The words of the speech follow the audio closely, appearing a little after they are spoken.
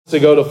To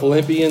go to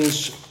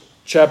Philippians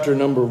chapter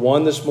number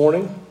 1 this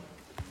morning.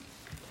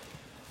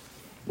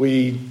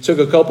 We took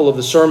a couple of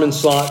the sermon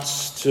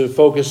slots to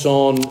focus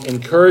on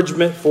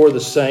encouragement for the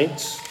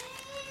saints.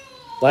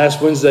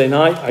 Last Wednesday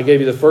night, I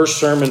gave you the first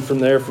sermon from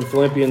there, from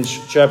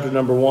Philippians chapter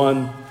number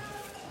 1.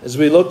 As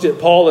we looked at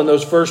Paul in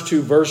those first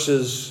two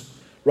verses,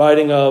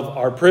 writing of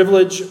our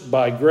privilege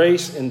by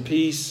grace and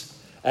peace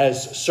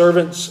as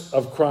servants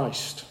of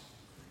Christ.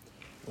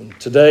 And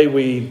today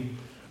we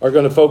are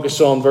going to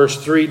focus on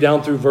verse 3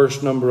 down through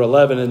verse number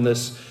 11 in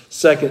this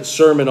second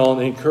sermon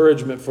on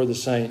encouragement for the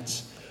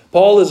saints.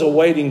 Paul is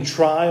awaiting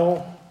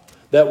trial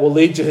that will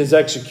lead to his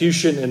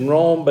execution in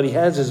Rome, but he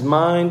has his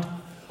mind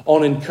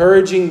on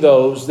encouraging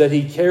those that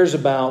he cares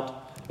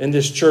about in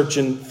this church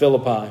in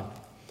Philippi.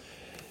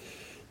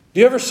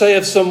 Do you ever say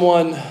of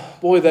someone,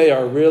 boy, they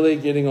are really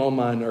getting on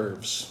my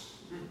nerves?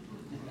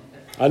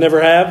 I never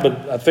have,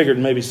 but I figured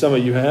maybe some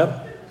of you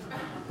have.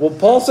 Well,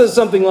 Paul says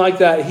something like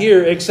that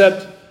here,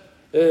 except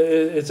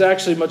it's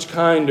actually much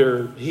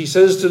kinder. He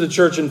says to the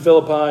church in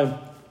Philippi,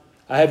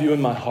 I have you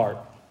in my heart,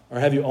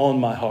 or have you on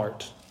my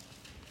heart.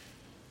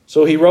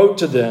 So he wrote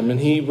to them, and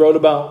he wrote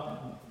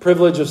about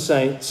privilege of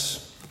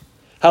saints,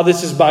 how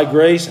this is by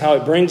grace, how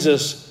it brings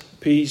us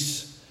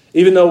peace,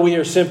 even though we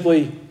are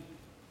simply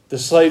the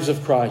slaves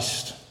of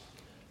Christ.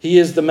 He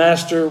is the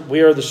master, we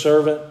are the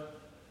servant.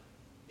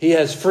 He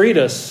has freed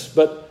us,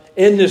 but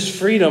in this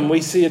freedom,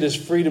 we see it as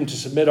freedom to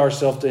submit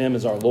ourselves to Him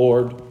as our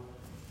Lord.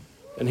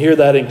 And here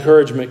that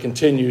encouragement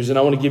continues. And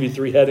I want to give you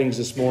three headings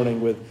this morning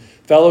with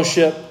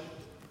fellowship,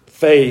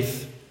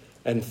 faith,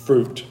 and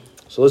fruit.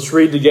 So let's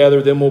read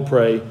together, then we'll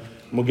pray, and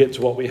we'll get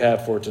to what we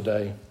have for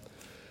today.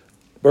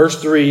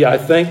 Verse 3, I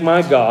thank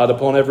my God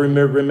upon every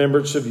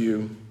remembrance of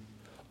you,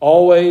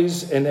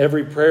 always in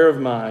every prayer of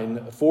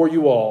mine for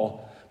you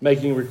all,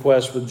 making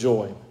requests with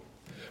joy.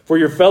 For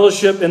your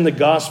fellowship in the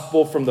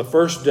gospel from the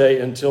first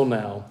day until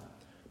now,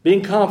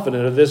 being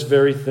confident of this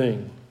very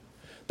thing,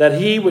 that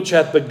he which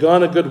hath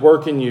begun a good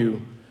work in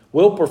you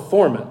will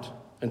perform it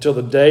until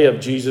the day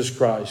of Jesus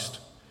Christ.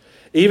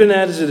 Even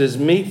as it is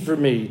meet for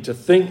me to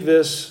think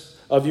this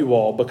of you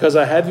all, because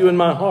I have you in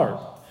my heart,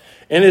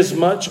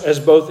 inasmuch as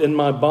both in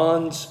my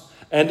bonds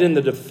and in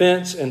the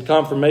defense and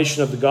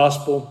confirmation of the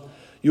gospel,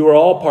 you are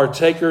all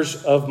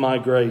partakers of my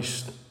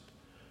grace.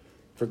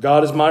 For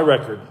God is my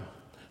record,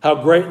 how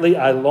greatly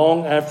I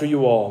long after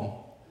you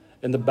all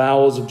in the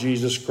bowels of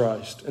Jesus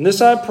Christ. And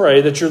this I pray,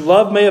 that your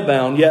love may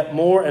abound yet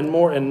more and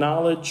more in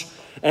knowledge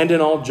and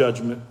in all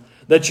judgment,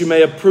 that you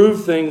may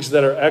approve things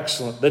that are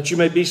excellent, that you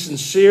may be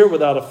sincere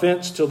without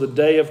offense till the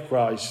day of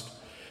Christ,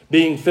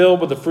 being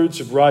filled with the fruits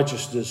of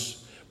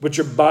righteousness, which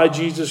are by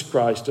Jesus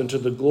Christ, unto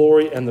the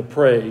glory and the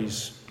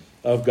praise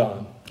of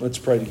God. Let's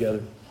pray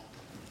together.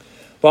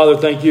 Father,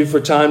 thank you for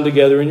time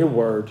together in your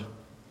word.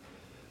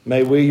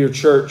 May we, your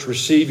church,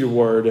 receive your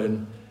word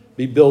and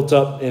be built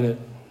up in it.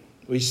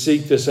 We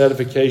seek this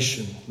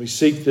edification. We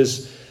seek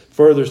this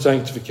further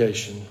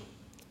sanctification.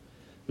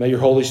 May your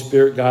Holy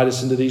Spirit guide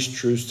us into these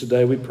truths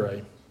today, we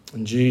pray.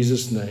 In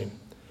Jesus' name,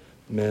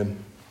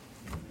 amen.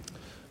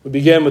 We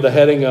begin with the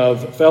heading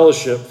of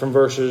fellowship from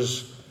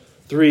verses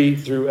 3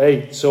 through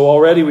 8. So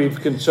already we've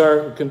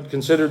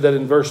considered that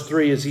in verse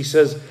 3, as he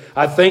says,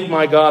 I thank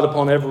my God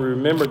upon every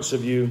remembrance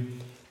of you.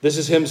 This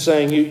is him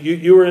saying,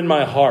 you are in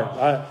my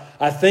heart.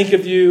 I think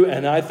of you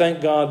and I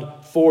thank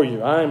God for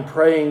you. I am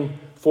praying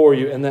for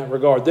you in that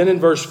regard. Then in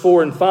verse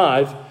 4 and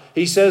 5,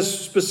 he says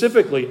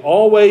specifically,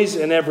 always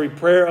in every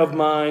prayer of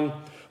mine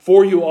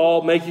for you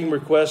all, making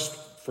request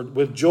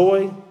with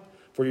joy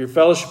for your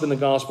fellowship in the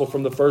gospel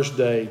from the first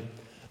day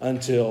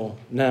until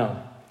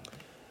now.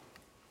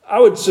 I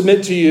would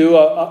submit to you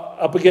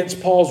up against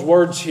Paul's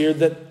words here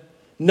that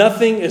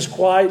nothing is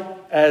quite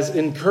as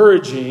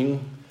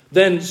encouraging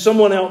than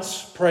someone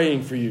else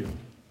praying for you.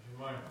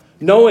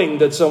 Knowing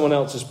that someone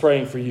else is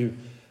praying for you.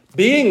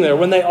 Being there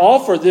when they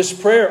offer this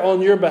prayer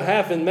on your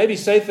behalf and maybe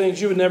say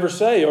things you would never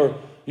say or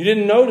you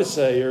didn't know to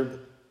say or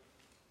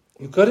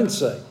you couldn't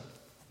say.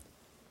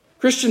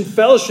 Christian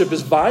fellowship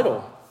is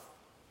vital.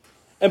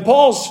 And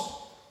Paul's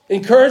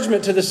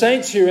encouragement to the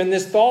saints here in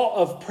this thought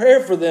of prayer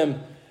for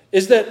them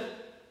is that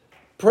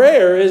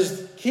prayer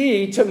is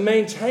key to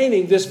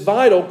maintaining this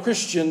vital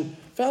Christian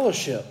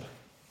fellowship.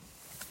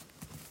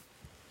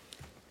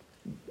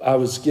 I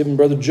was giving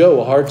Brother Joe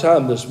a hard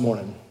time this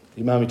morning.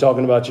 You mind me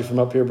talking about you from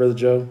up here, Brother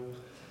Joe?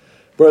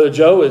 Brother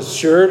Joe is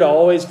sure to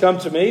always come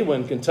to me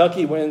when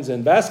Kentucky wins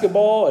in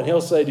basketball, and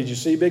he'll say, did you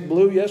see Big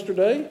Blue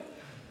yesterday?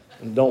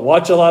 And don't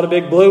watch a lot of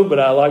Big Blue, but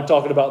I like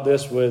talking about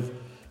this with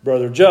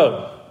Brother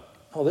Joe.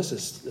 Oh, this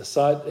is the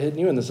side hitting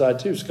you in the side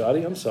too,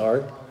 Scotty. I'm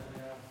sorry.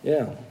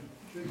 Yeah.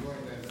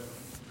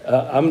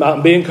 I'm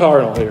not being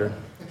carnal here.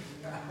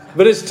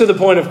 But it's to the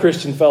point of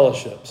Christian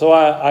fellowship. So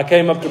I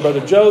came up to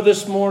Brother Joe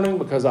this morning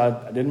because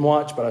I didn't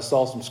watch, but I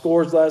saw some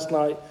scores last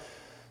night.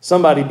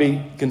 Somebody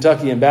beat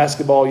Kentucky in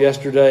basketball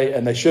yesterday,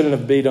 and they shouldn't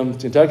have beat them.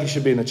 Kentucky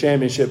should be in the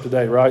championship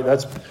today, right?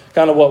 That's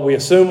kind of what we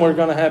assumed were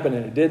going to happen,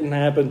 and it didn't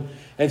happen.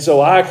 And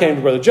so I came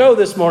to Brother Joe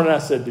this morning. I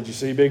said, did you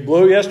see Big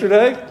Blue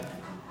yesterday?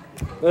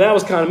 Well, that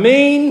was kind of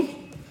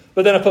mean,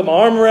 But then I put my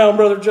arm around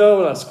Brother Joe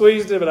and I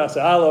squeezed him and I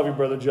said, I love you,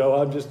 Brother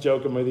Joe. I'm just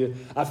joking with you.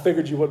 I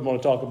figured you wouldn't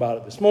want to talk about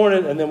it this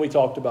morning. And then we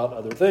talked about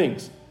other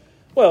things.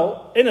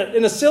 Well, in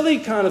a silly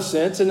kind of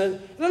sense, in a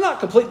not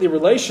completely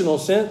relational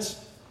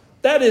sense,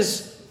 that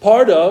is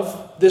part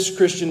of this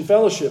Christian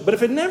fellowship. But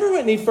if it never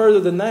went any further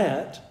than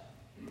that,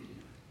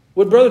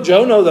 would Brother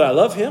Joe know that I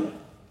love him?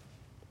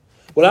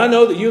 Would I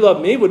know that you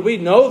love me? Would we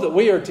know that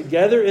we are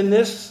together in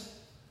this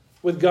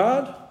with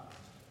God?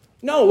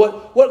 No,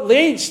 what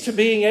leads to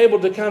being able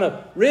to kind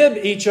of rib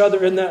each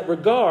other in that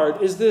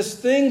regard is this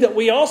thing that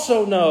we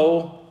also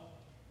know,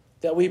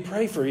 that we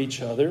pray for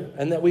each other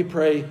and that we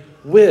pray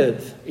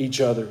with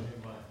each other.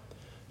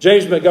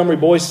 James Montgomery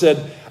Boyce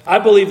said, I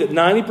believe that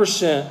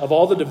 90% of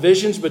all the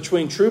divisions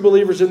between true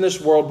believers in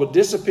this world would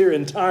disappear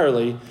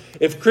entirely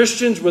if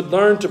Christians would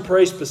learn to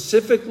pray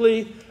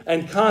specifically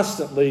and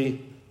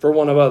constantly for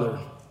one another.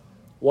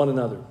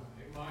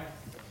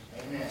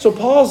 So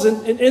Paul's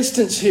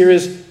instance here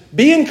is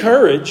be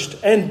encouraged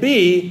and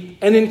be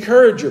an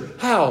encourager.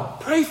 How?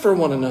 Pray for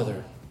one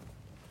another.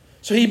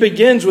 So he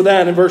begins with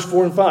that in verse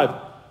 4 and 5.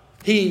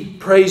 He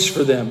prays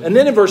for them. And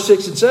then in verse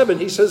 6 and 7,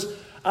 he says,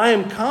 I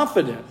am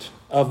confident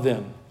of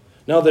them.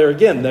 Now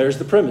there's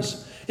the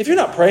premise. If you're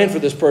not praying for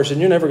this person,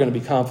 you're never going to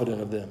be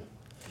confident of them,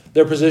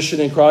 their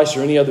position in Christ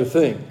or any other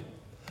thing.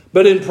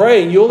 But in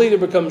praying, you'll either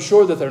become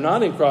sure that they're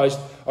not in Christ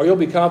or you'll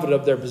be confident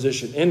of their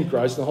position in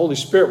Christ. And the Holy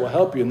Spirit will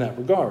help you in that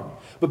regard.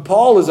 But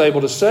Paul is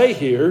able to say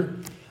here,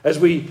 as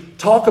we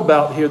talk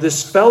about here,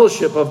 this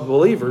fellowship of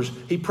believers,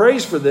 he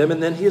prays for them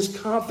and then he is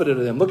confident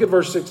of them. Look at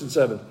verse 6 and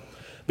 7.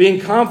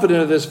 Being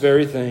confident of this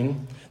very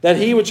thing, that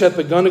he which hath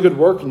begun a good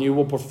work in you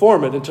will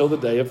perform it until the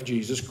day of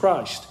Jesus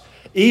Christ.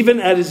 Even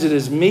as it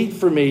is meet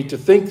for me to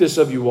think this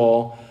of you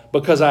all,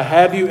 because I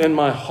have you in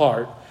my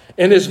heart,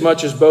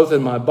 inasmuch as both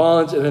in my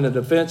bonds and in the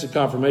defense and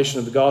confirmation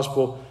of the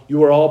gospel,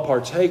 you are all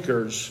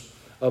partakers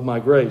of my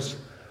grace.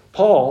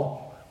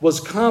 Paul was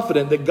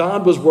confident that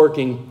God was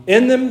working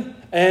in them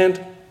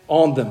and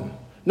on them.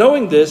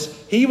 Knowing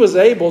this, he was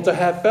able to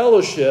have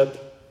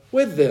fellowship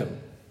with them.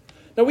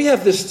 Now we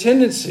have this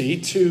tendency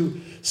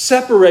to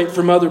separate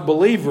from other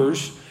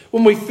believers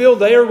when we feel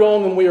they are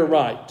wrong and we are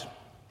right.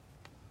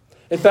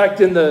 In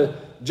fact, in the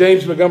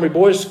James Montgomery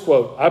Boyce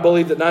quote, I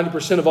believe that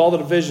 90% of all the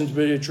divisions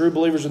between true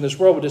believers in this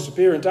world would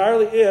disappear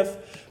entirely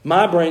if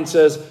my brain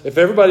says, if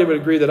everybody would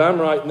agree that I'm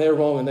right and they're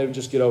wrong and they would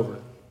just get over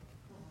it.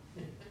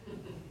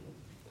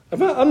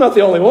 I'm not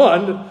the only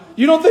one.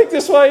 You don't think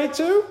this way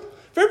too?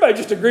 If everybody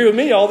just agreed with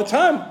me all the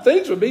time,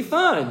 things would be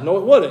fine. No,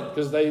 it wouldn't,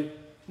 because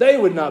they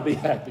would not be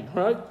happy,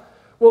 right?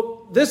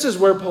 Well, this is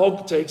where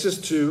Paul takes us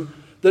to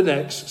the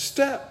next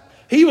step.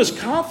 He was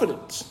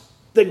confident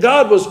that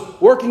God was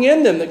working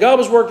in them, that God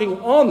was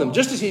working on them,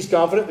 just as he's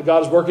confident that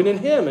God is working in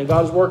him and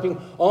God is working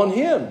on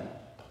him.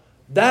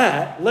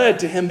 That led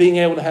to him being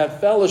able to have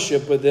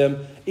fellowship with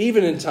them,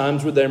 even in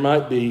times where there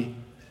might be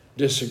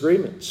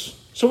disagreements.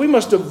 So we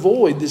must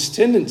avoid this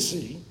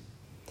tendency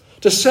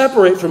to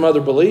separate from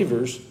other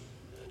believers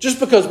just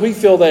because we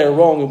feel they are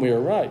wrong and we are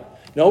right.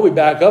 No, we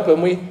back up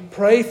and we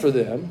pray for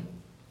them.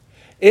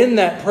 In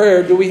that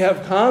prayer, do we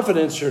have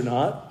confidence or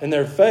not in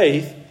their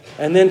faith?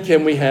 And then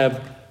can we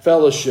have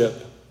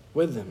fellowship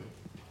with them?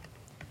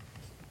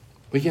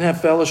 We can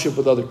have fellowship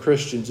with other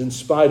Christians in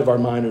spite of our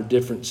minor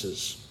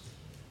differences.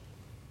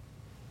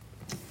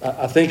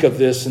 I think of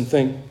this and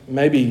think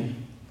maybe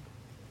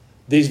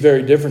these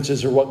very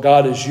differences are what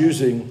God is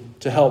using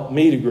to help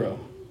me to grow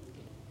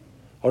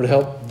or to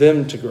help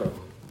them to grow.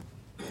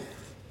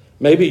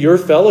 Maybe your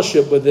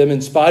fellowship with them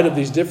in spite of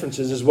these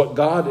differences is what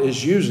God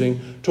is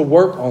using to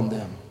work on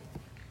them.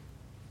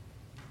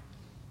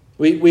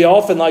 We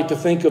often like to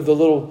think of the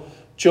little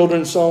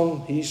children's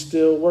song, He's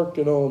Still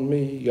Working on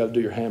Me. You got to do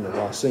your hammer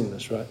while I sing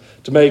this, right?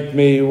 To make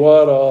me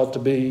what I ought to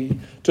be.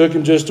 Took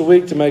him just a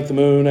week to make the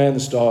moon and the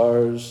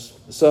stars,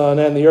 the sun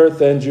and the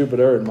earth and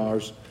Jupiter and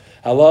Mars.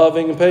 How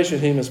loving and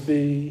patient he must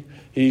be.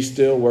 He's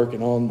still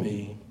working on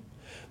me.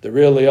 There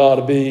really ought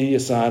to be a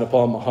sign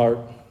upon my heart.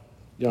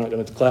 You're not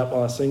going to clap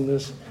while I sing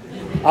this?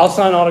 I'll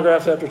sign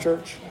autographs after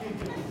church.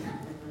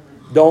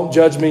 Don't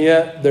judge me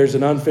yet. There's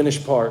an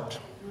unfinished part.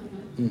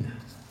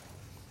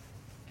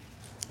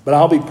 But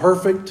I'll be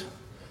perfect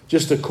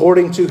just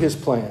according to his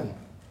plan,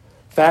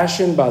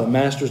 fashioned by the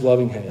Master's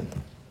loving hand.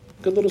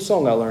 Good little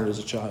song I learned as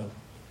a child.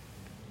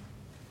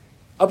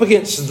 Up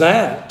against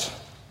that,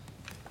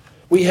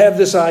 we have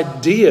this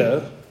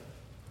idea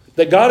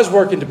that God is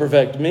working to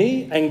perfect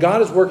me and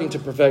God is working to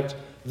perfect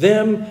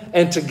them,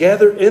 and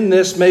together in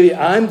this, maybe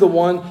I'm the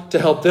one to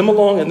help them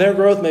along in their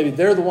growth, maybe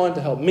they're the one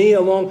to help me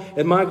along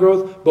in my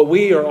growth, but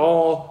we are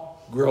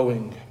all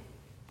growing.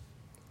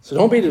 So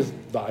don't be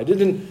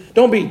divided and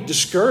don't be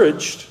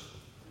discouraged.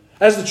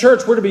 As the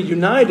church, we're to be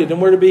united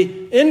and we're to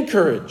be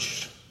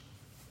encouraged.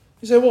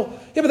 You say, well,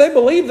 yeah, but they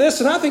believe this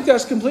and I think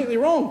that's completely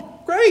wrong.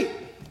 Great.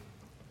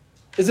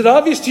 Is it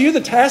obvious to you the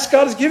task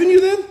God has given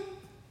you then?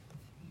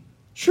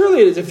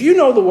 Surely it is. If you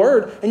know the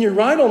Word and you're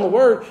right on the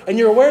Word and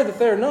you're aware that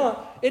they're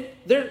not,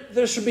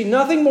 there should be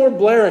nothing more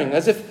blaring,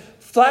 as if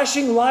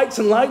flashing lights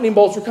and lightning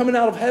bolts were coming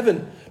out of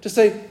heaven to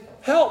say,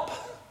 help.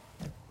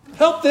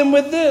 Help them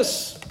with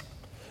this.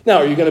 Now,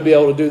 are you going to be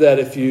able to do that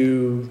if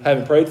you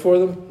haven't prayed for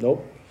them?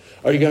 Nope.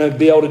 Are you going to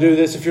be able to do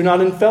this if you're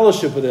not in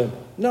fellowship with them?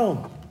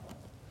 No.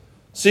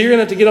 So you're going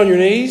to have to get on your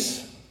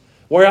knees,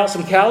 wear out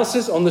some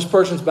calluses on this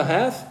person's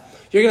behalf.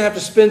 You're going to have to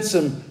spend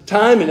some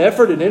time and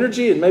effort and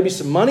energy and maybe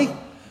some money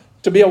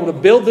to be able to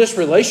build this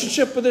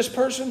relationship with this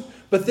person.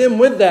 But then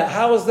with that,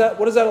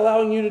 what is that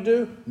allowing you to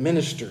do?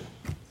 Minister.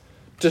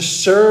 To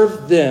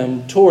serve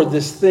them toward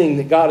this thing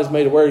that God has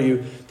made aware of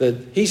you, that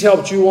He's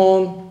helped you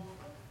on,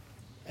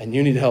 and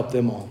you need to help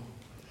them on.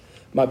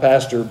 My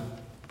pastor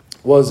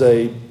was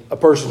a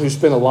person who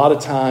spent a lot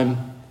of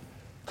time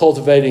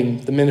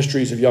cultivating the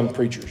ministries of young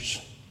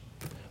preachers.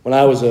 When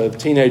I was a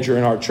teenager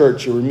in our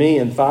church, it were me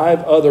and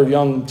 5 other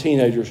young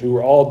teenagers who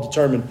were all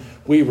determined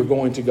we were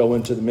going to go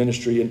into the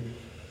ministry. And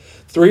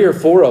 3 or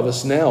 4 of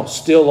us now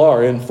still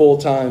are in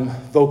full-time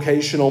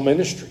vocational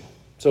ministry.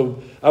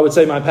 So I would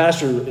say my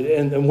pastor,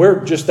 and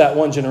we're just that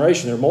one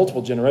generation. There are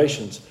multiple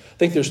generations. I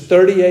think there's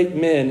 38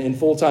 men in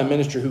full-time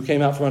ministry who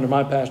came out from under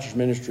my pastor's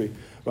ministry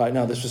right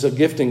now. This was a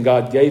gifting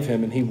God gave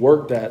him, and he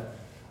worked at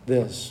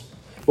this.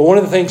 But one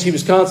of the things he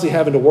was constantly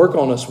having to work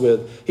on us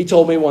with, he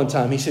told me one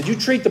time, he said, "You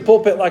treat the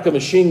pulpit like a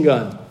machine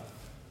gun."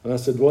 And I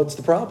said, "What's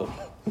the problem?"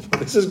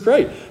 This is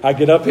great. I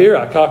get up here,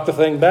 I cock the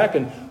thing back,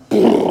 and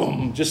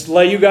boom, just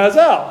lay you guys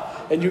out.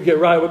 And you get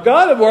right with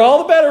God, and we're all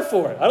the better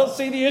for it. I don't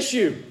see the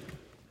issue.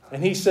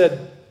 And he said,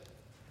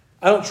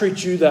 "I don't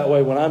treat you that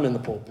way when I'm in the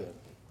pulpit."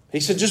 He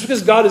said, "Just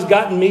because God has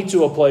gotten me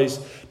to a place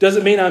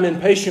doesn't mean I'm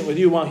impatient with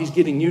you while He's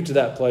getting you to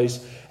that place.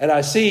 And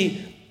I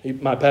see,"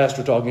 my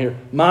pastor talking here,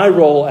 "my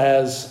role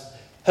as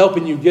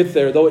helping you get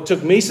there, though it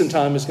took me some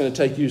time, it's going to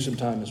take you some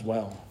time as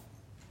well."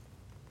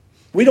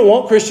 We don't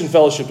want Christian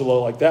fellowship to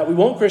look like that. We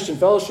want Christian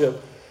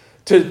fellowship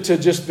to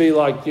just be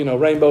like,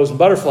 rainbows and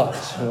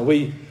butterflies.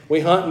 We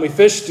hunt and we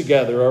fish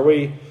together, or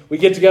we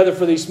get together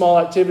for these small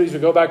activities, we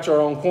go back to our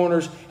own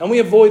corners, and we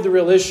avoid the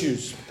real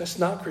issues. That's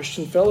not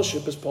Christian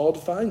fellowship as Paul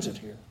defines it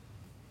here.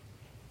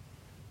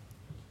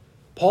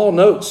 Paul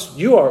notes,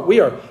 we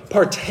are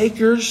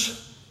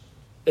partakers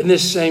in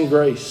this same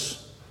grace.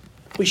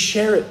 We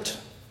share it.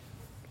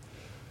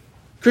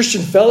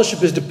 Christian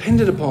fellowship is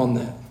dependent upon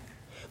that.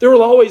 There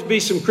will always be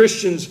some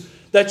Christians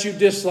that you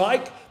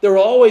dislike. There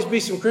will always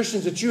be some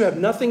Christians that you have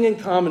nothing in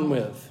common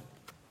with.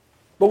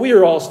 But we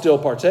are all still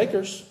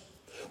partakers.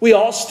 We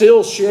all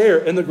still share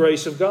in the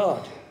grace of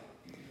God.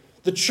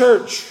 The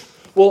church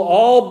will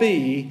all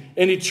be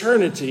in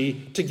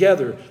eternity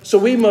together. So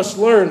we must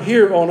learn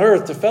here on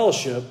earth to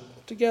fellowship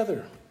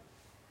together.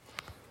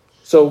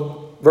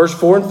 So verse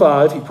 4 and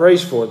 5, he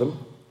prays for them.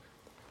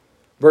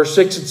 Verse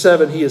 6 and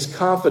 7, he is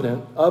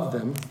confident of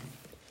them.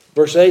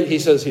 Verse 8, he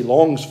says he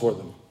longs for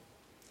them.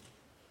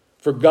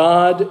 "For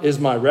God is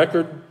my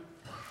record,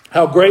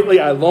 how greatly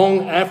I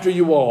long after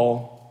you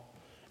all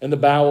in the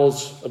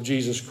bowels of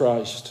Jesus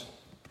Christ."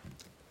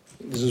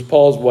 This is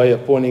Paul's way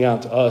of pointing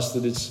out to us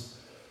that it's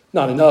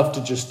not enough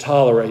to just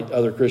tolerate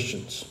other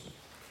Christians.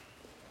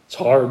 It's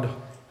hard.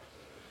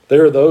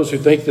 There are those who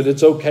think that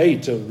it's okay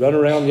to run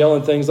around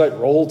yelling things like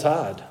 "Roll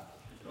Tide."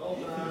 Roll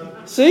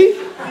Tide. See?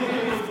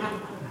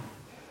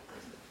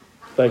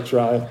 Thanks,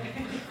 Ryan.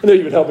 I knew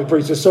you would help me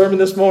preach this sermon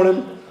this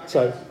morning.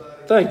 So,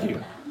 thank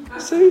you.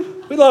 See?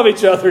 We love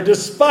each other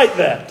despite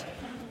that.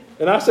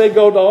 And I say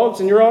go Dogs,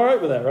 and you're all right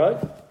with that, right?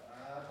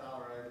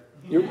 All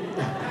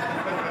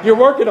right. You're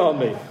working on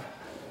me.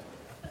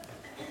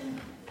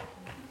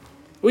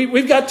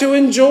 We've got to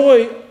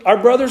enjoy our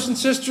brothers and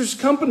sisters'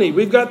 company.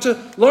 We've got to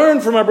learn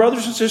from our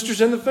brothers and sisters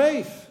in the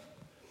faith.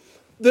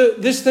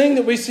 This thing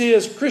that we see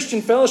as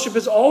Christian fellowship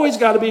has always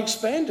got to be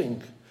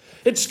expanding.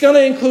 It's going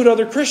to include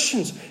other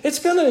Christians. It's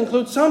going to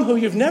include some who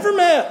you've never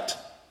met.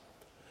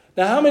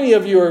 Now, how many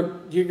of you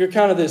you're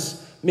kind of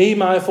this me,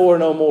 my, for,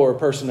 no more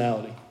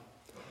personality?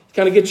 You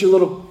kind of get your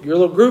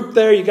little group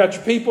there. You got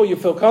your people. You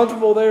feel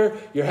comfortable there.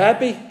 You're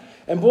happy.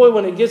 And boy,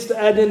 when it gets to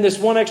add in this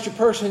one extra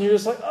person, you're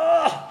just like,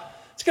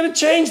 it's going to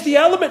change the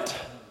element.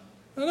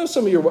 I know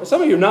some of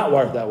you are not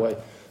wired that way.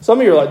 Some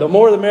of you are like, the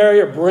more the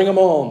merrier, bring them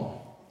on.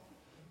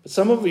 But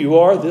some of you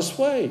are this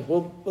way.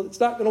 Well, it's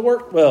not going to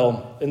work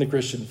well in the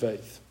Christian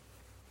faith.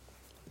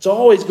 It's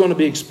always going to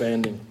be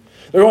expanding.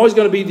 There are always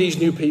going to be these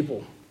new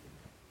people.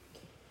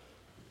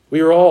 We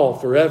are all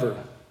forever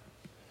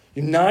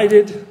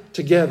united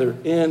together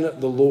in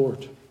the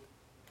Lord.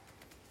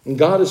 And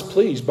God is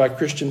pleased by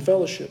Christian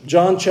fellowship.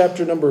 John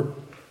chapter number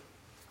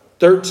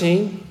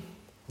 13,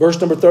 verse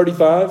number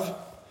 35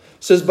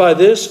 says, "By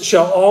this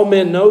shall all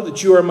men know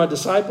that you are my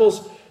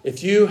disciples,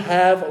 if you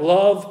have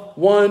love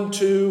one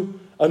to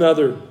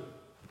another."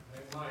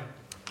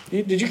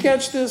 Did you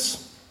catch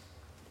this?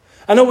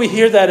 I know we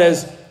hear that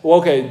as,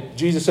 well, okay,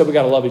 Jesus said we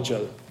got to love each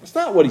other. That's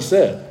not what he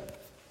said.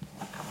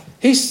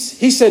 He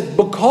said,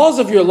 because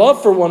of your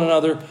love for one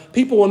another,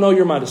 people will know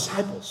you're my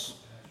disciples.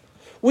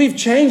 We've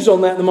changed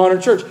on that in the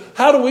modern church.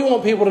 How do we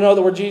want people to know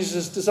that we're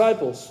Jesus'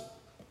 disciples?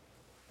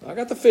 I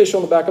got the fish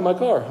on the back of my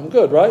car. I'm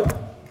good, right?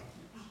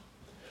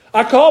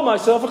 I call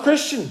myself a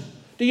Christian.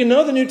 Do you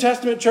know the New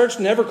Testament church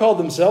never called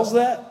themselves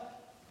that?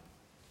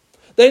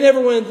 They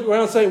never went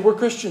around saying, we're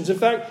Christians. In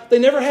fact, they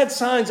never had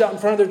signs out in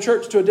front of their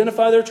church to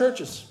identify their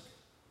churches.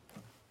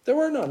 There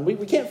were none.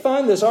 We can't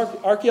find this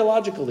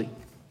archaeologically.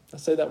 I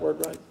say that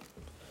word right.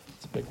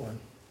 It's a big word.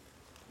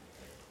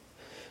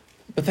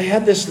 But they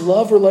had this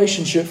love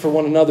relationship for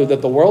one another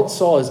that the world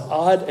saw as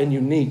odd and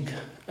unique.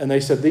 And they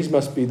said, these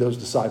must be those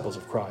disciples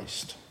of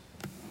Christ.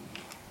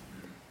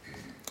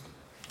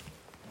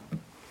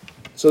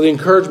 So the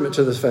encouragement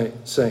to the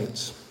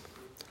saints,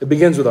 it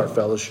begins with our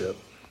fellowship.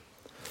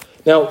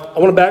 Now, I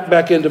want to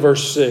back into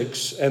verse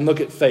 6 and look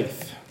at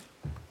faith.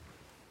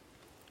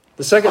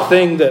 The second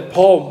thing that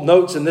Paul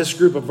notes in this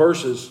group of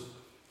verses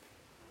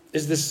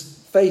is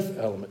this faith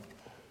element.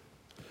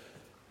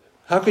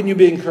 How can you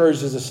be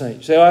encouraged as a saint?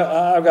 You say,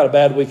 I've got a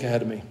bad week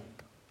ahead of me.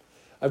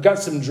 I've got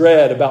some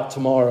dread about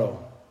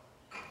tomorrow.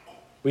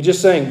 We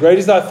just sang, great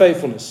is thy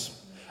faithfulness.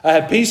 I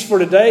have peace for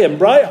today and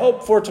bright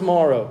hope for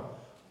tomorrow.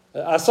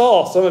 I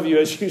saw some of you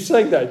as you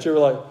sang that. You were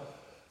like,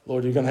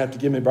 Lord, you're going to have to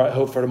give me bright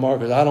hope for tomorrow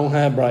because I don't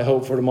have bright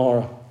hope for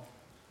tomorrow.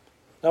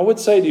 Now, I would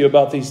say to you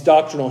about these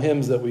doctrinal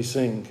hymns that we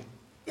sing.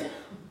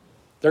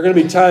 There are going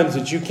to be times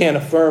that you can't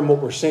affirm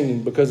what we're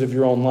singing because of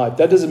your own life.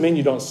 That doesn't mean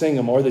you don't sing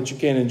them or that you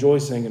can't enjoy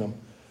singing them.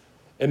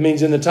 It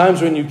means in the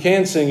times when you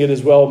can sing it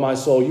is well with my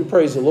soul, you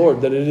praise the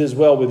Lord that it is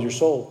well with your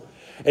soul.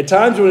 At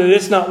times when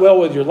it's not well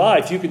with your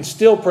life, you can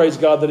still praise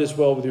God that it's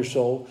well with your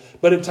soul.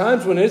 But at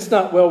times when it's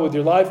not well with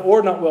your life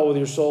or not well with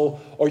your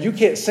soul, or you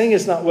can't sing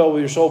it's not well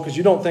with your soul because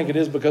you don't think it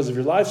is because of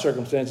your life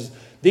circumstances,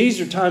 these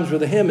are times where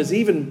the hymn is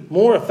even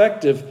more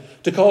effective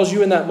to cause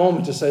you in that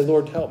moment to say,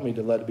 Lord, help me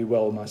to let it be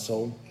well with my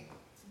soul.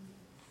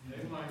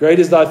 Great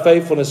is thy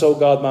faithfulness, O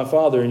God, my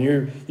Father. And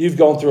you've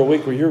gone through a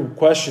week where you're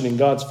questioning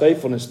God's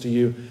faithfulness to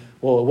you.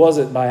 Well, it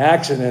wasn't by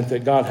accident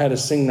that God had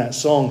us sing that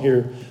song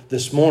here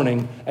this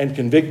morning and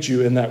convict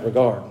you in that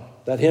regard.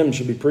 That hymn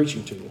should be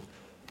preaching to you.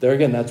 There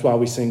again, that's why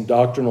we sing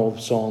doctrinal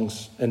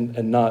songs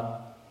and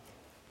not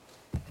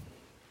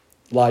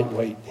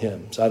lightweight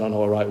hymns. I don't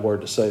know a right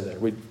word to say there.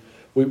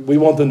 We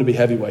want them to be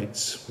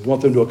heavyweights. We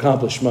want them to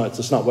accomplish much.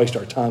 Let's not waste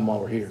our time while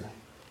we're here.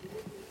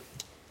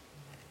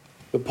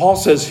 But Paul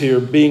says here,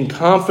 being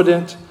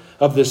confident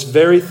of this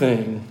very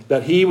thing,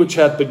 that he which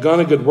hath begun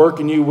a good work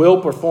in you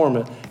will perform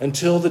it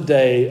until the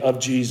day of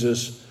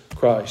Jesus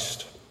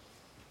Christ.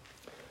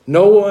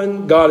 No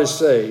one God has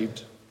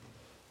saved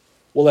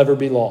will ever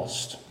be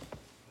lost.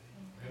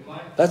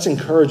 That's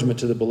encouragement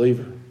to the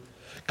believer.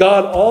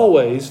 God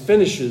always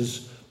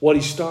finishes what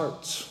he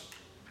starts.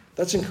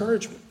 That's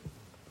encouragement.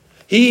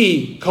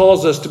 He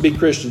calls us to be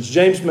Christians.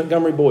 James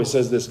Montgomery Boyce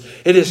says this.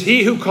 It is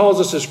he who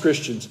calls us as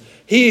Christians,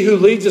 he who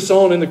leads us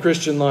on in the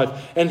Christian life,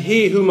 and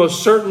he who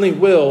most certainly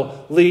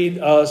will lead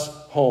us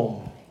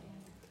home.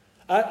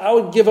 I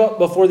would give up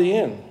before the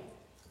end.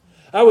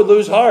 I would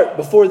lose heart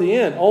before the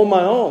end on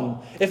my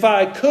own. If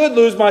I could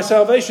lose my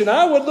salvation,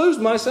 I would lose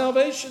my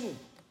salvation.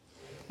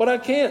 But I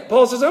can't.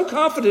 Paul says, I'm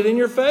confident in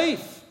your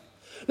faith.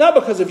 Not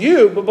because of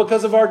you, but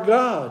because of our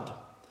God.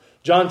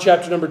 John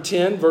chapter number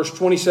 10, verse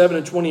 27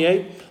 and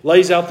 28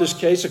 lays out this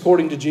case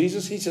according to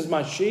Jesus. He says,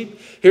 my sheep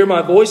hear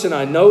my voice, and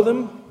I know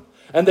them,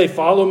 and they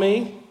follow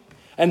me.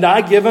 And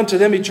I give unto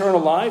them eternal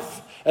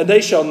life, and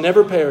they shall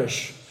never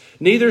perish.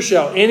 Neither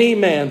shall any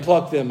man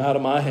pluck them out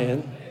of my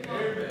hand.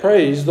 Amen.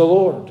 Praise the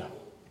Lord.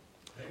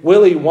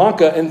 Willy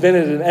Wonka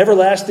invented an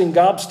everlasting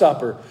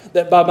gobstopper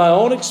that by my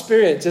own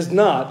experience is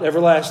not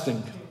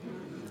everlasting.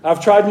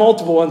 I've tried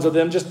multiple ones of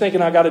them just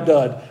thinking I got a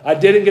dud. I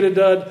didn't get a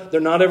dud. They're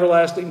not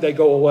everlasting. They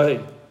go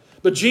away.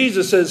 But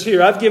Jesus says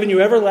here, I've given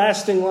you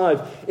everlasting life.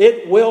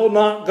 It will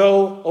not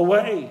go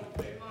away.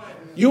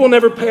 You will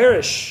never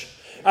perish.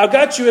 I've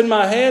got you in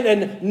my hand,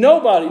 and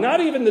nobody, not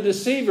even the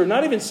deceiver,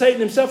 not even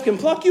Satan himself, can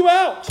pluck you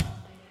out.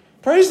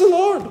 Praise the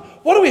Lord.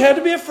 What do we have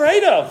to be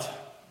afraid of?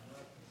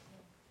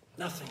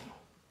 Nothing.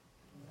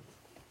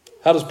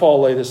 How does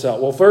Paul lay this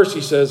out? Well, first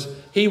he says,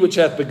 he which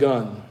hath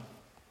begun.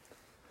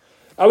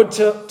 I would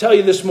tell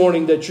you this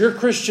morning that your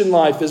Christian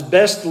life is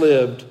best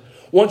lived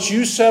once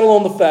you settle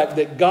on the fact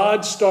that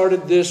God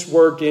started this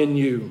work in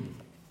you.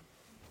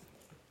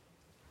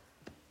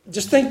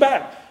 Just think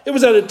back. It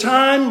was at a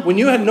time when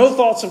you had no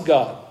thoughts of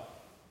God.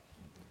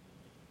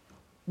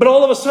 But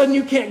all of a sudden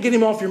you can't get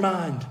him off your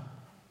mind.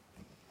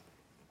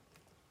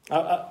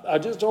 I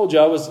just told you,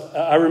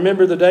 I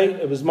remember the date.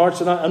 It was March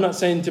the 9th. I'm not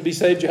saying to be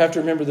saved you have to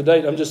remember the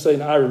date. I'm just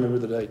saying I remember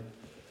the date.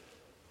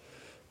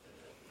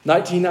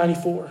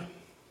 1994.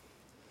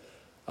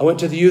 I went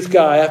to the youth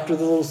guy after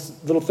the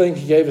little thing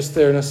he gave us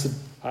there, and I said,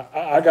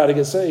 I got to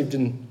get saved.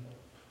 And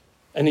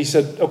he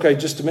said, okay,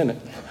 just a minute.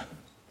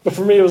 But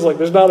for me, it was like,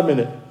 there's not a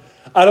minute.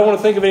 I don't want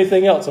to think of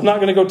anything else. I'm not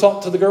going to go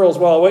talk to the girls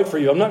while I wait for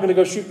you. I'm not going to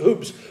go shoot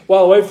hoops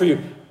while I wait for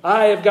you.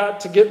 I have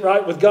got to get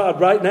right with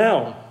God right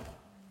now.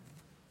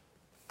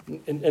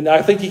 And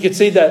I think he could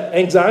see that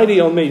anxiety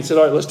on me. He said,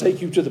 all right, let's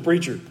take you to the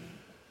preacher.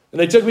 And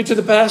they took me to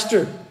the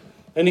pastor.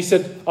 And he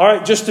said, all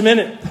right, just a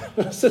minute.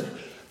 I said,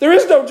 there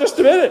is no just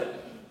a minute.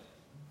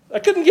 I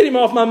couldn't get him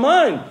off my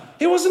mind.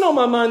 He wasn't on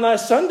my mind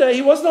last Sunday.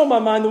 He wasn't on my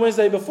mind the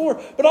Wednesday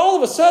before. But all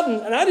of a sudden,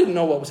 and I didn't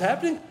know what was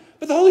happening,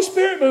 But the Holy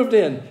Spirit moved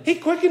in. He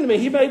quickened me.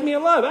 He made me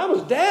alive. I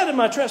was dead in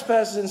my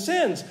trespasses and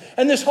sins.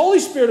 And this Holy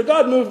Spirit of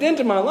God moved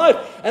into my life,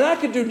 and I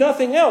could do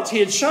nothing else. He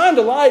had shined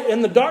a light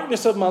in the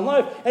darkness of my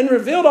life and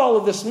revealed all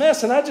of this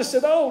mess. And I just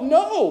said, oh,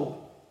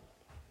 no.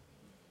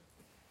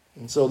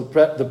 And so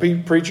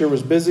the preacher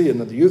was busy,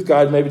 and the youth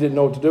guide maybe didn't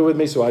know what to do with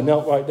me, so I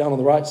knelt right down on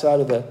the right side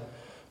of the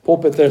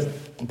pulpit there.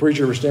 The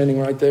preacher was standing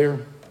right there.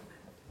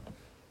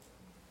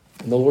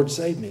 And the Lord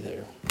saved me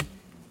there.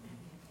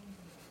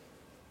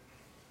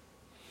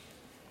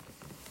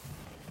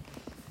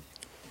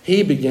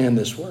 He began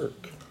this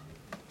work.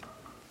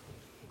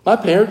 My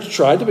parents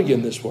tried to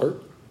begin this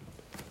work.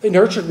 They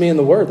nurtured me in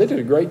the Word. They did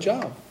a great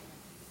job.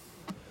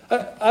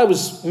 I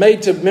was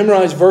made to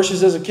memorize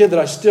verses as a kid that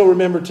I still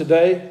remember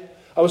today.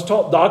 I was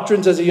taught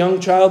doctrines as a young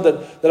child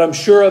that I'm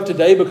sure of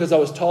today because I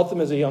was taught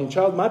them as a young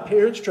child. My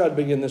parents tried to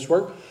begin this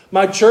work.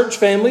 My church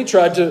family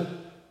tried to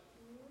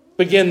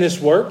begin this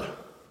work.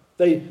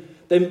 They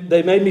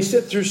made me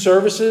sit through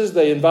services.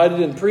 They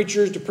invited in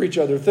preachers to preach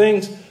other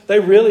things. They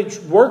really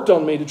worked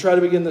on me to try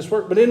to begin this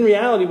work. But in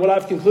reality, what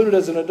I've concluded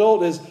as an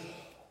adult is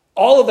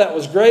all of that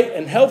was great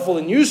and helpful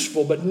and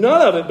useful, but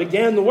none of it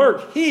began the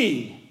work.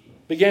 He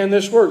began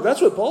this work. That's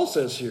what Paul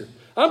says here.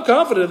 I'm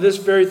confident of this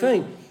very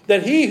thing,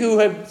 that he who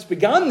has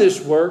begun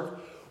this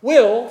work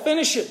will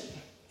finish it.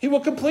 He will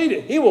complete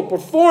it. He will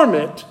perform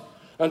it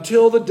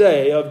until the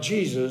day of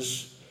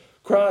Jesus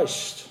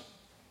Christ.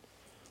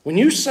 When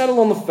you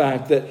settle on the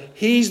fact that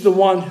He's the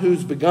one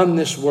who's begun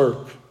this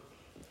work,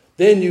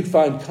 then you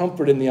find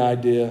comfort in the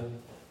idea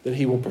that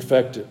He will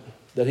perfect it,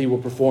 that He will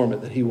perform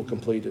it, that He will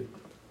complete it.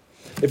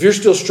 If you're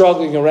still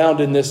struggling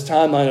around in this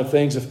timeline of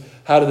things, of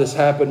how did this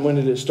happen, when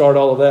did it start,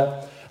 all of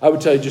that, I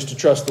would tell you just to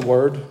trust the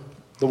Word.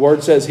 The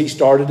Word says He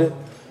started it.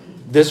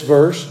 This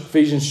verse,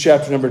 Ephesians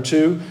chapter number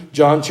 2,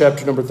 John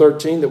chapter number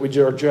 13,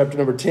 or chapter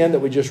number 10 that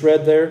we just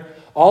read there,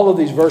 all of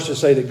these verses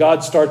say that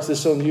God starts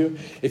this on you.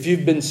 If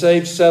you've been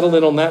saved, settle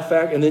in on that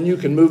fact, and then you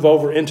can move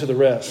over into the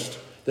rest,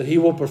 that He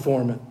will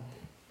perform it.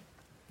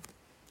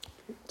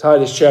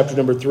 Titus chapter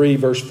number 3,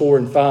 verse 4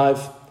 and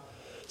 5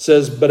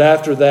 says, but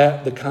after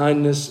that, the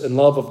kindness and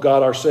love of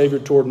God our Savior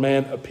toward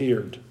man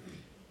appeared,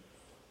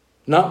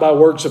 not by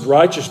works of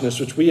righteousness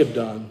which we have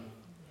done,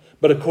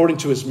 but according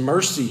to His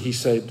mercy He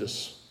saved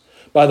us,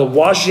 by the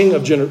washing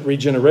of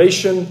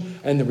regeneration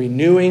and the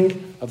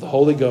renewing of the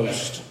Holy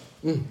Ghost.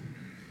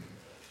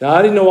 Now,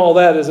 I didn't know all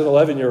that as an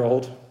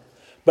 11-year-old,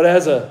 but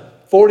as a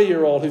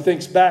 40-year-old who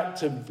thinks back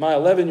to my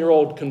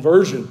 11-year-old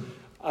conversion,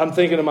 I'm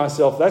thinking to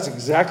myself, that's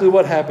exactly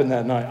what happened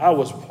that night. I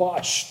was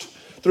washed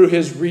through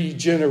His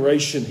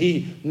regeneration.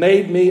 He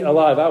made me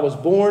alive. I was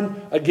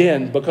born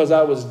again because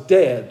I was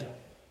dead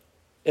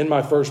in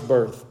my first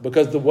birth,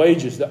 because the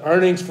wages, the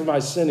earnings for my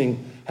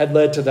sinning had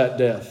led to that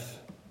death.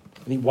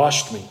 And He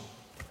washed me.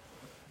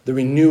 The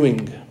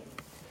renewing.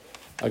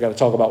 I got to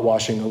talk about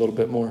washing a little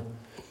bit more.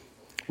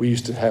 We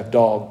used to have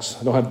dogs.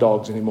 I don't have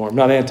dogs anymore. I'm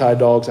not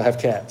anti-dogs. I have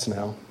cats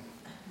now.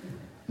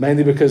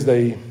 Mainly because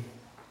I'm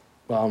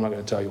not going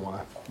to tell you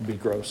why. It'd be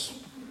gross.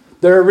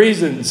 There are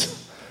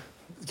reasons.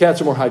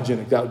 Cats are more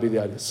hygienic. That would be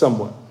the idea.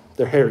 Somewhat.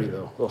 They're hairy,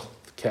 though. Ugh,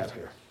 cat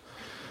hair.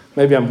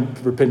 Maybe I'm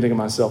repenting of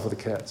myself with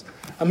the cats.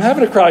 I'm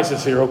having a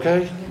crisis here,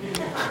 okay?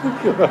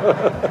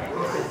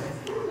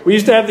 We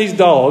used to have these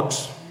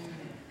dogs,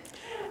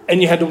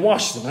 and you had to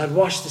wash them. I'd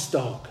wash this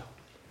dog.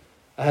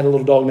 I had a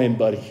little dog named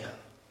Buddy.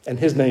 And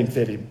his name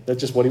fit him.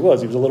 That's just what he was.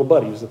 He was a little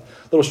buddy. He was a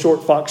little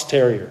short fox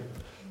terrier.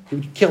 He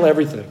would kill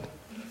everything.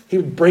 He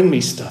would bring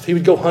me stuff. He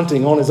would go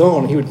hunting on his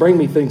own. He would bring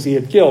me things he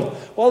had killed.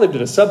 Well, I lived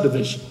in a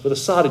subdivision with a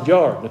sodded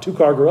yard and a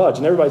 2-car garage,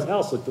 and everybody's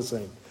house looked the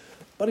same.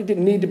 But he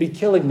didn't need to be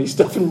killing me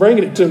stuff and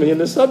bringing it to me in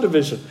this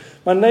subdivision.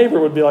 My neighbor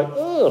would be like,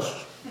 ugh.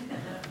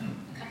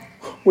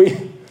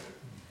 We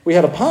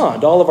had a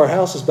pond. All of our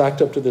houses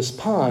backed up to this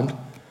pond,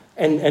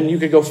 and you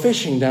could go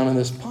fishing down in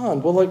this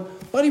pond. Well,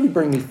 Buddy would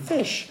bring me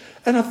fish.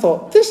 And I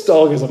thought, this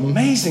dog is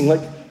amazing.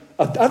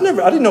 I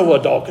didn't know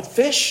a dog could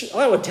fish.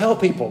 I would tell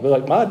people, be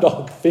like, my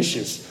dog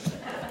fishes.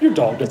 Your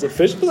dog doesn't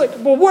fish. Be like,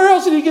 well, where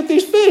else did he get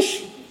these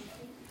fish?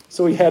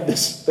 So we had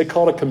this, they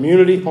called a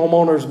community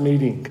homeowners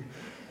meeting.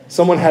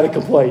 Someone had a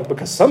complaint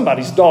because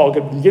somebody's dog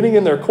had been getting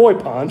in their koi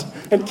pond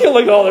and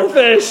killing all their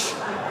fish.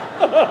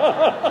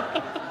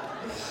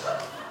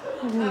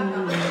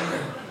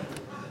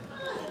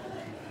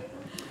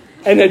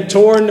 And had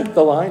torn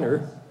the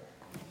liner.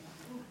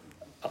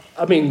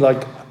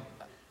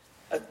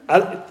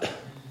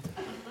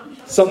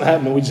 Something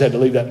happened and we just had to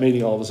leave that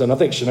meeting all of a sudden. I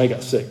think Shanae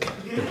got sick.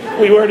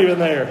 We weren't even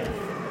there.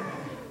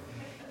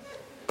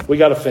 We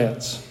got a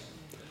fence.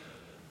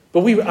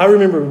 But I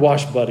remember we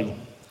washed Buddy.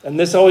 And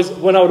this always,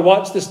 when I would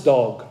watch this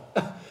dog,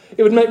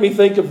 it would make me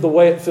think of the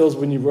way it feels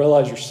when you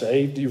realize you're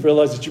saved. You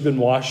realize that you've been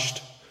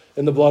washed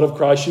in the blood of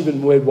Christ. You've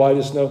been made white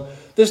as snow.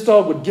 This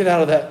dog would get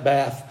out of that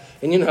bath.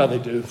 And you know how they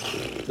do.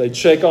 They'd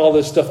shake all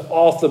this stuff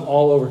off them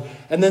all over.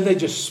 And then they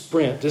just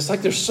sprint. It's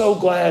like they're so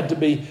glad to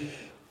be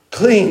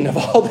clean of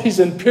all these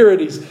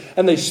impurities.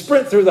 And they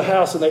sprint through the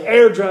house and they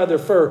air dry their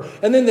fur.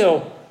 And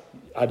then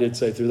I did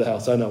say through the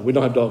house. I know. We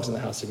don't have dogs in the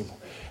house anymore.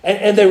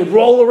 And they would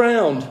roll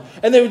around.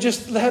 And they would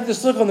just have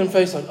this look on their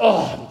face like,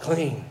 oh, I'm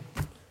clean.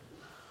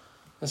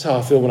 That's how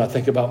I feel when I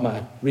think about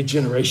my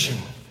regeneration,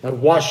 my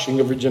washing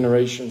of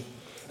regeneration.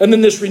 And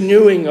then this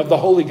renewing of the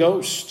Holy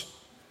Ghost.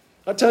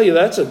 I tell you,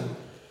 that's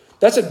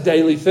a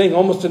daily thing,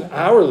 almost an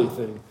hourly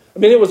thing. I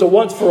mean, it was a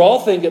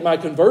once-for-all thing at my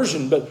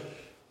conversion, but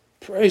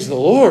praise the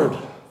Lord.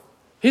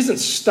 He doesn't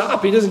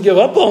stop. He doesn't give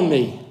up on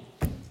me.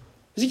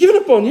 Is he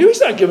giving up on you?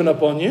 He's not giving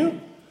up on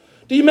you.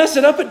 Do you mess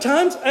it up at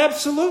times?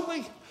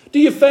 Absolutely. Do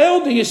you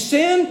fail? Do you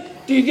sin?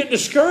 Do you get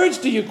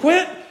discouraged? Do you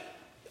quit?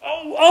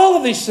 Oh, all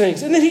of these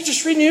things. And then he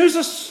just renews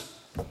us.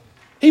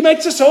 He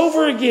makes us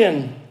over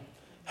again.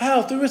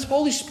 How? Through his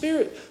Holy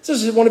Spirit.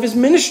 This is one of his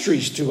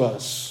ministries to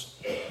us.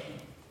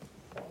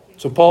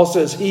 So Paul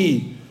says,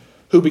 he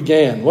who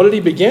began. What did he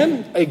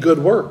begin? A good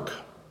work.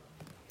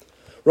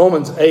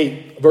 Romans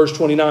 8, verse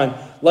 29,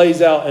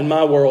 lays out in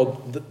my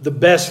world the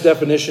best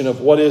definition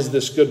of what is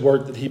this good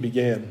work that he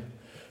began.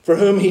 For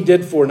whom he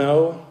did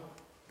foreknow,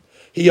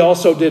 he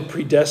also did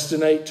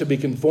predestinate to be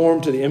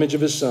conformed to the image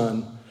of his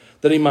Son,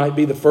 that he might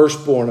be the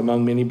firstborn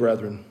among many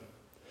brethren.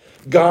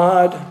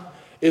 God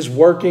is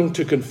working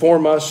to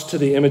conform us to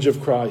the image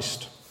of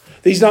Christ.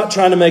 He's not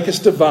trying to make us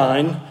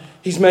divine.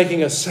 He's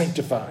making us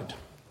sanctified.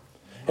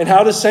 And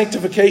how does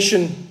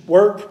sanctification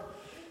work?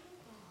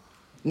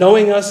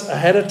 Knowing us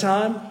ahead of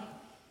time.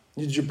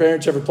 Did your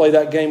parents ever play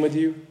that game with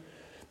you?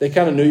 They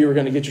kind of knew you were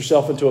going to get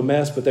yourself into a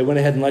mess, but they went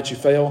ahead and let you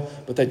fail.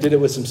 But they did it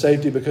with some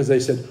safety because they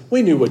said,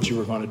 we knew what you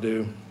were going to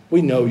do.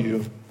 We know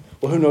you.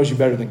 Well, who knows you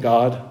better than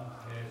God?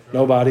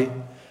 Nobody.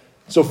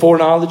 So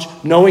foreknowledge,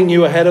 knowing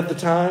you ahead of the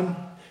time,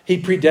 he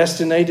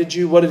predestinated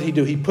you. What did he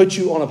do? He put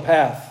you on a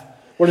path.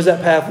 Where does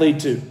that path lead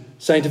to?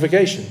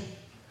 Sanctification.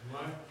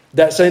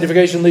 That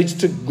sanctification leads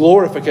to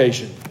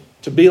glorification,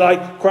 to be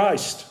like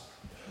Christ.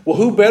 Well,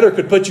 who better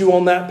could put you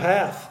on that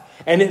path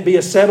and it be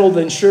a settled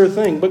and sure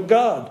thing but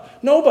God?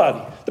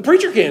 Nobody. The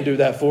preacher can't do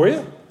that for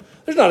you.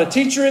 There's not a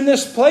teacher in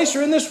this place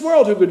or in this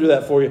world who could do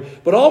that for you.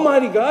 But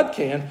Almighty God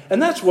can,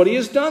 and that's what he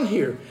has done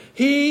here.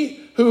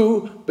 He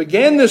who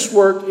began this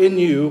work in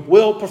you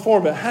will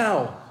perform it.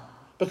 How?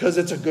 Because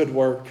it's a good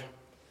work.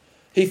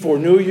 He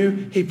foreknew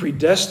you. He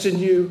predestined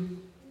you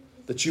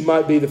that you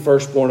might be the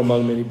firstborn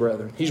among many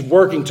brethren. He's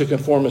working to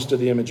conform us to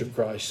the image of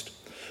Christ.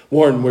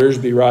 Warren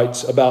Wiersbe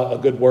writes about a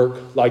good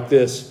work like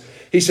this.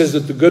 He says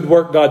that the good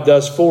work God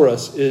does for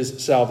us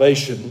is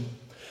salvation.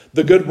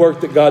 The good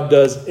work that God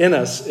does in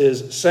us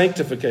is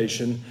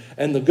sanctification.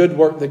 And the good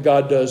work that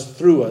God does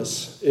through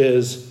us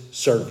is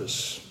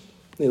service.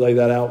 Let me lay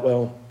that out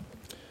well.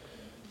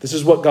 This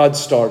is what God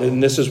started,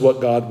 and this is what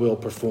God will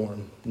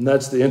perform. And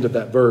that's the end of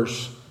that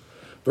verse.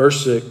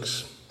 Verse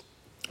 6,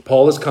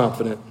 Paul is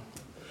confident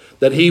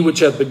that he which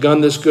hath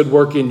begun this good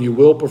work in you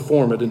will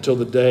perform it until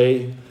the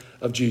day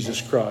of Jesus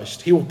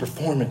Christ. He will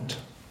perform it.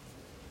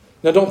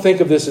 Now, don't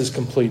think of this as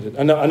completed.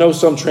 I know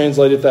some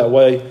translate it that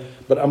way,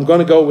 but I'm going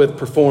to go with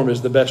perform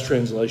as the best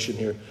translation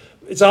here.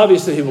 It's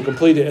obvious that he will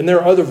complete it, and there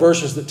are other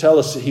verses that tell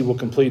us that he will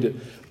complete it.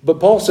 But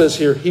Paul says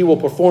here, he will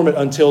perform it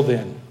until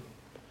then.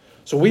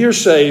 So we are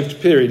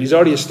saved, period. He's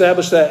already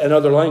established that in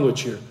other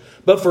language here.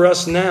 But for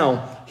us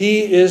now,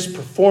 he is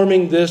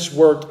performing this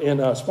work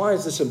in us. Why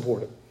is this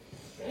important?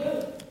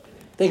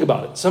 Think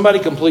about it. Somebody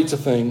completes a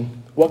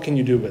thing. What can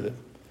you do with it?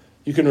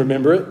 You can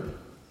remember it.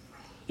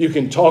 You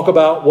can talk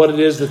about what it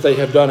is that they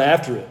have done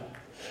after it.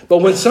 But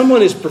when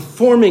someone is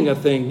performing a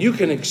thing, you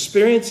can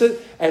experience it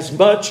as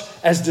much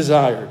as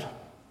desired.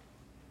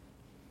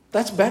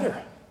 That's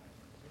better.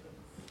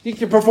 You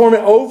can perform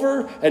it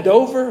over and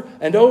over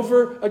and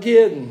over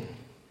again.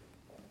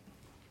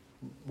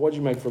 What did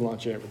you make for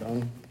lunch, Aunt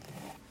Redonna?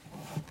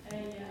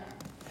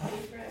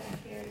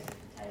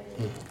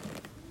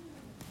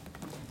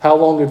 How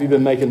long have you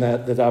been making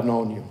that I've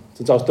known you?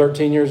 Since I was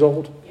 13 years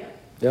old?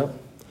 Yep.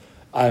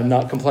 I am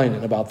not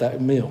complaining about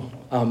that meal.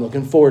 I'm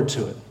looking forward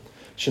to it.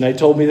 Shanae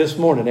told me this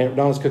morning, Aunt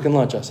Redonna's cooking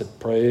lunch. I said,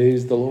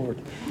 praise the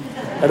Lord.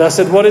 And I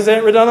said, what is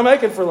Aunt Redonna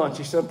making for lunch?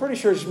 She said, I'm pretty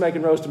sure she's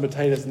making roasted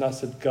potatoes. And I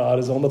said, God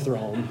is on the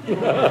throne.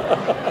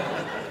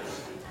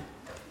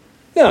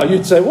 Now,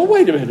 you'd say, well,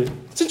 wait a minute.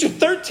 Since you're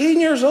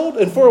 13 years old,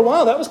 and for a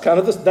while, that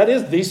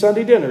is the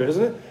Sunday dinner,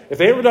 isn't it? If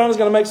Aunt Redonna's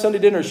going to make Sunday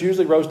dinner, it's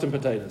usually roasted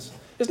potatoes.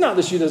 It's not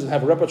that she doesn't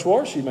have a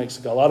repertoire. She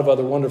makes a lot of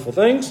other wonderful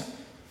things.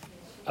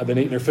 I've been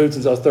eating her food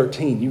since I was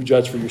 13. You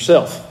judge for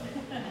yourself.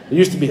 I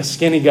used to be a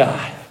skinny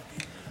guy.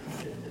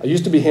 I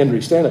used to be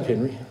Henry. Stand up,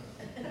 Henry.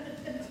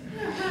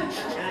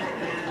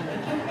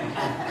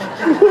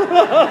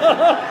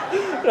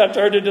 I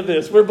turned into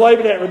this. We're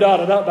blaming Aunt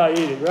Redonna, not by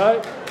eating,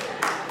 right?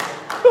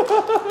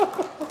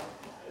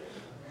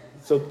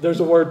 So there's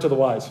a word to the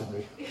wise,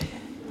 Henry.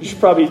 You should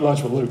probably eat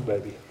lunch with Luke,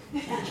 baby.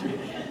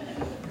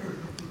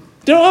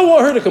 Do I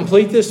want her to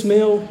complete this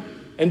meal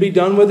and be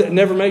done with it and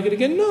never make it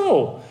again?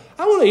 No.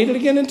 I want to eat it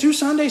again in 2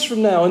 Sundays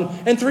from now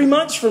and 3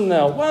 months from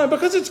now. Why?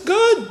 Because it's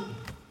good.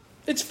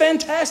 It's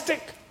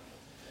fantastic.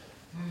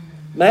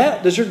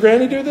 Matt, does your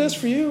granny do this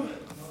for you?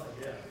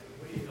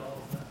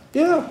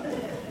 Yeah.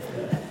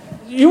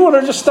 You want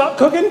her to just stop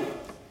cooking?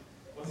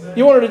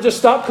 You want her to just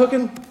stop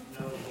cooking?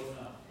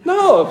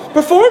 No,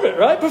 perform it,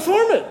 right?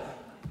 Perform it.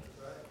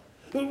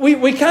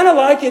 We kind of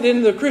like it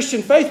in the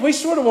Christian faith. We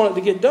sort of want it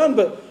to get done,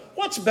 but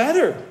what's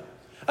better?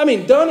 I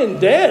mean, done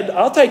and dead,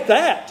 I'll take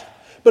that.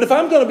 But if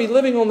I'm going to be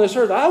living on this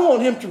earth, I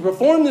want him to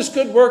perform this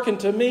good work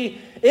in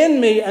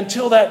me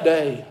until that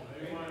day.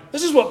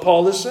 This is what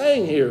Paul is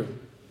saying here.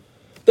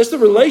 That's the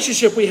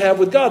relationship we have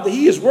with God, that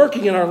he is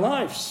working in our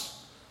lives.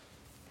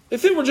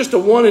 If it were just a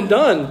one and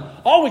done,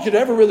 all we could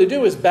ever really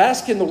do is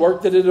bask in the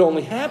work that it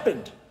only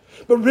happened.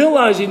 But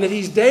realizing that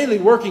he's daily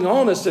working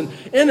on us and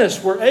in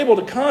us, we're able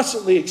to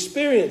constantly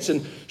experience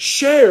and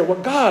share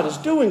what God is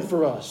doing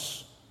for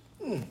us.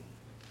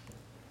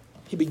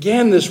 He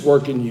began this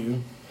work in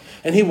you,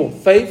 and he will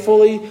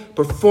faithfully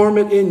perform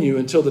it in you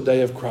until the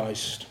day of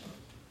Christ.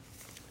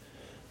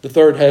 The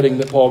third heading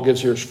that Paul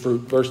gives here is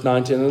fruit, verse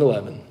 9, 10, and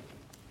 11.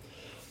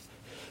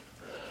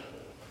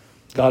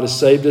 God has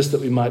saved us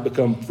that we might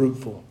become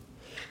fruitful.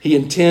 He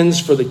intends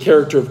for the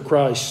character of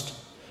Christ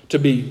to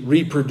be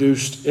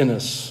reproduced in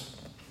us.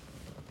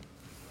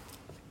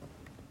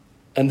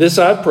 And this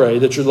I pray,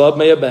 that your love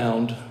may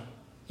abound,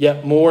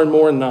 yet more and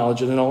more in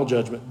knowledge and in all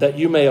judgment, that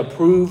you may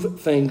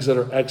approve things that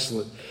are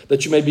excellent,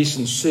 that you may be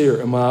sincere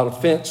and without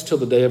offense till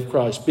the day of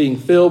Christ, being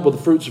filled with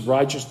the fruits of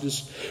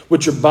righteousness,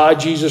 which are by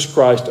Jesus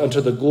Christ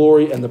unto the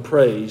glory and the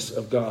praise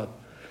of God.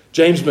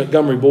 James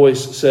Montgomery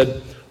Boyce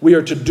said, we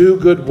are to do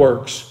good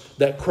works,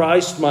 that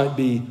Christ might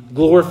be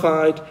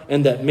glorified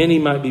and that many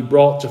might be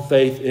brought to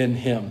faith in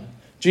him.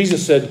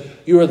 Jesus said,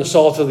 you are the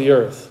salt of the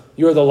earth.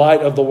 You are the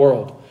light of the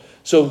world.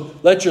 So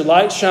let your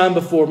light shine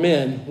before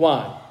men.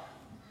 Why?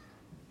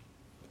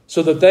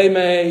 So that they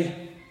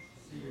may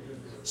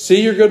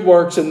see your good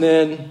works and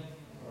then,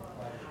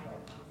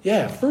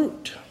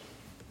 fruit.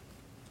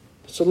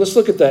 So let's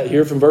look at that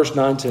here from verse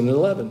 9, 10, and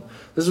 11.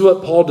 This is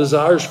what Paul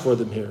desires for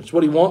them here. It's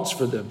what he wants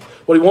for them.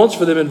 What he wants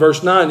for them in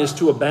verse 9 is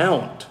to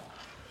abound.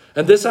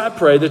 And this I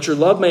pray, that your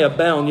love may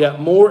abound yet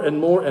more and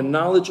more in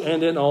knowledge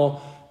and in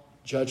all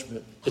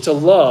judgment. It's a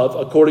love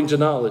according to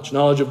knowledge.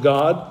 Knowledge of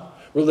God,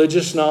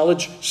 religious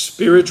knowledge,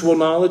 spiritual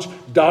knowledge,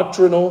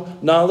 doctrinal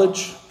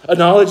knowledge. A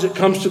knowledge that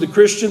comes to the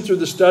Christian through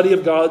the study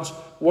of God's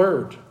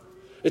word.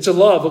 It's a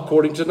love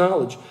according to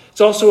knowledge. It's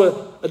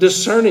also a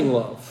discerning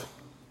love.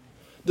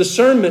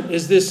 Discernment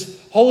is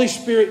this Holy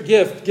Spirit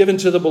gift given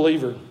to the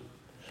believer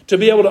to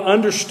be able to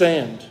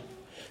understand.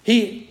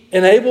 He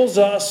enables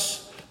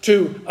us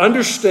to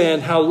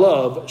understand how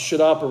love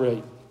should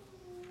operate.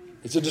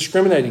 It's a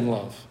discriminating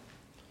love.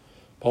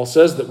 Paul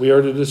says that we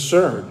are to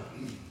discern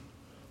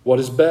what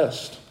is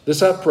best.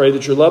 This I pray,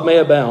 that your love may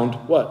abound,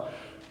 what?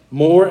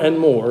 More and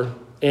more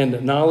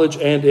in knowledge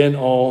and in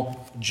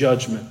all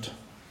judgment.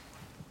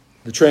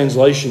 The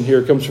translation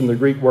here comes from the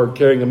Greek word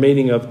carrying a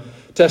meaning of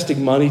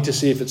testing money to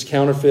see if it's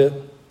counterfeit,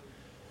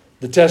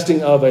 the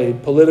testing of a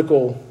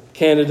political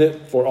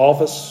candidate for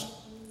office.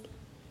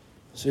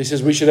 So he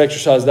says we should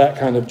exercise that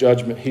kind of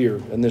judgment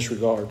here in this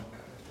regard.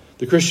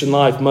 The Christian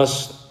life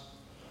must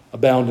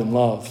abound in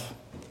love.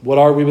 What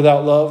are we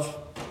without love?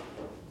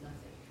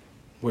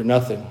 We're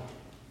nothing.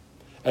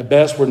 At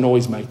best, we're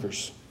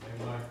noisemakers.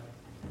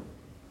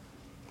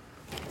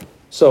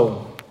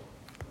 So,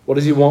 what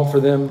does he want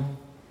for them?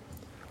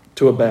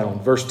 To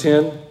abound. Verse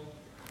 10,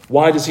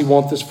 why does he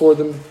want this for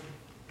them?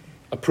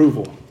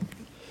 Approval.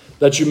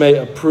 That you may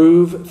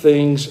approve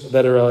things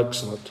that are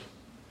excellent.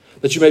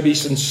 That you may be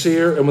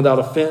sincere and without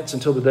offense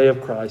until the day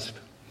of Christ.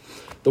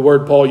 The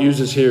word Paul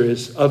uses here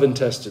is oven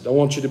tested. I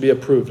want you to be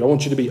approved. I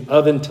want you to be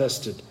oven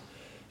tested.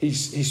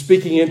 He's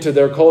speaking into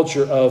their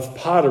culture of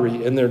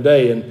pottery in their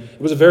day, and it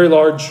was a very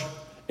large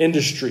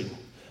industry.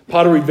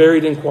 Pottery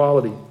varied in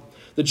quality.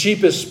 The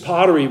cheapest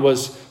pottery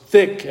was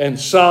thick and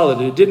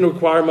solid. It didn't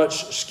require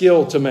much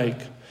skill to make.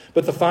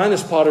 But the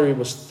finest pottery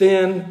was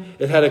thin,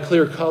 it had a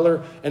clear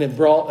color, and it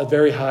brought a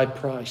very high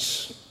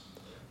price.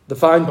 The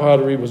fine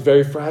pottery was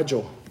very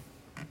fragile.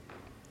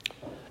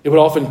 It would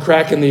often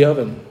crack in the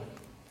oven.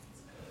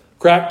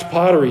 Cracked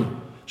pottery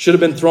should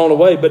have been thrown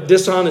away, but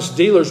dishonest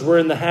dealers were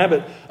in the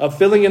habit of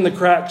filling in the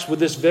cracks with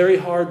this very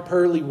hard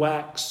pearly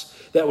wax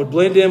that would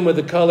blend in with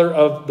the color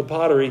of the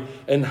pottery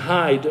and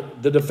hide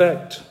the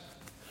defect.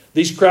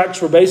 These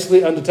cracks were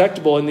basically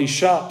undetectable in these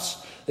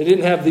shops. They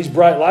didn't have these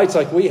bright lights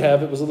like we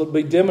have. It was a little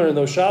bit dimmer in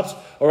those shops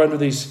or under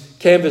these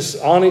canvas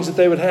awnings that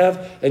they would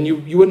have, and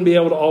you wouldn't be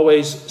able to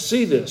always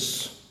see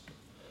this.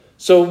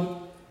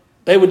 So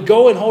they would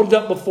go and hold it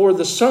up before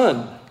the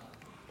sun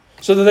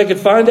so that they could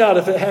find out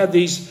if it had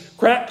these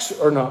cracks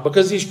or not,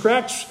 because these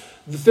cracks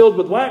filled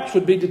with wax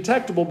would be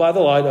detectable by the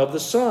light of the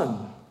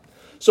sun.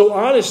 So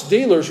honest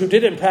dealers who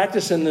didn't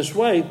practice in this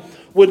way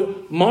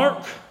would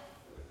mark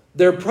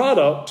their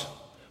product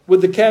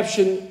with the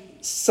caption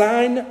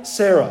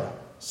Sincera,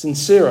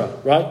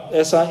 right?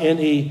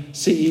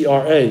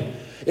 Sinecera.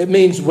 It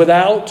means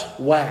without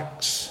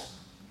wax.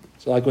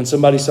 So like when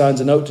somebody signs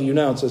a note to you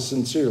now, it says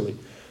sincerely.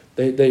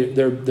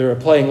 They're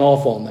playing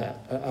off on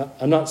that.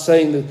 I'm not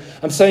saying that.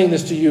 I'm saying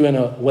this to you in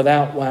a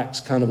without wax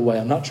kind of a way.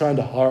 I'm not trying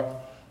to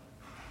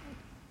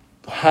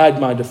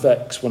hide my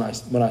defects when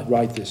I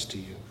write this to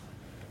you.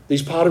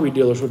 These pottery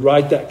dealers would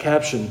write that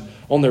caption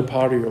on their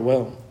pottery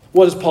well.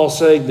 What is Paul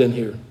saying then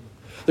here?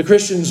 The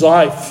Christian's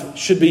life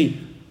should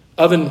be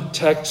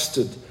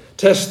oven-tested,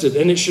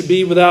 and it should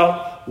be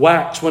without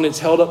wax when it's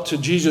held up to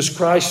Jesus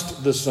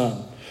Christ the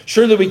Son.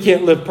 Surely we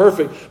can't live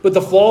perfect, but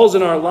the flaws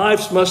in our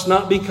lives must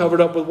not be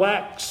covered up with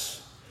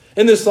wax.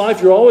 In this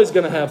life, you're always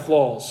going to have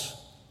flaws.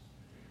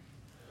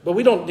 But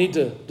we don't need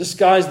to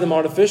disguise them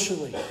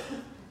artificially.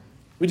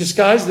 We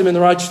disguise them in the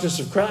righteousness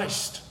of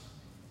Christ.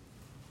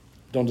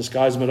 Don't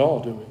disguise them at all,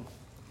 do we?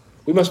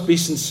 We must be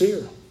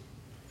sincere.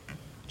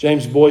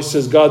 James Boyce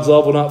says, God's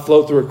love will not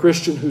flow through a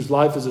Christian whose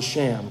life is a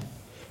sham.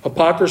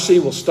 Hypocrisy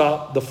will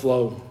stop the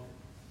flow.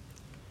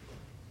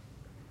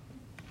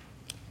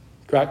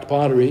 Cracked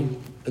pottery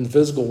in the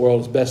physical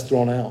world is best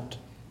thrown out.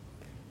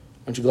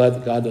 Aren't you glad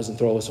that God doesn't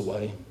throw us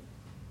away?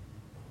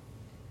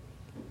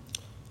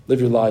 Live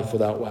your life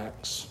without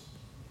wax.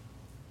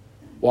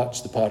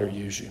 Watch the potter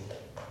use you.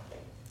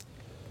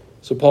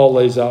 So Paul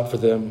lays out for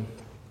them,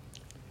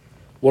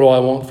 what do I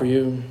want for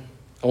you?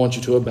 I want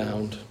you to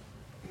abound.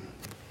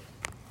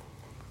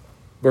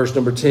 Verse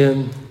number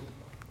 10,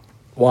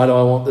 why do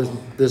I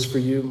want this for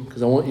you?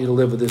 Because I want you to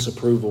live with this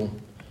approval.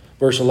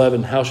 Verse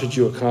 11, how should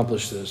you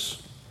accomplish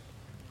this?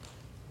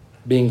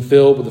 Being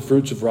filled with the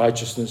fruits of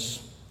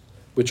righteousness,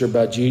 which are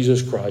by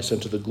Jesus Christ,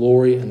 unto the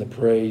glory and the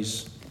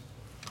praise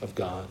of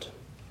God.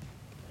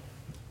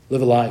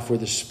 Live a life where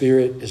the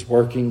Spirit is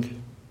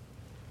working.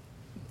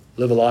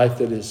 Live a life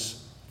that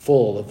is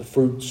full of the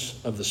fruits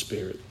of the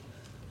Spirit.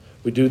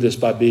 We do this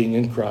by being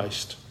in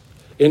Christ.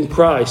 In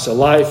Christ, a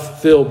life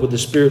filled with the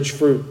Spirit's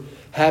fruit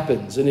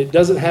happens, and it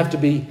doesn't have to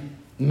be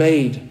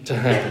made to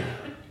happen.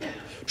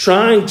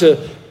 Trying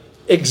to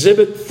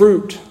exhibit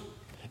fruit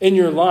in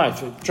your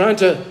life, trying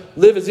to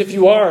live as if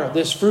you are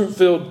this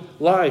fruit-filled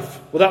life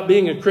without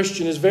being a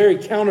Christian is very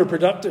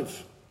counterproductive.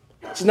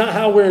 It's not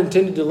how we're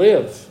intended to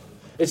live.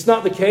 It's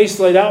not the case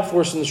laid out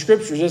for us in the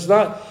Scriptures. It's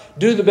not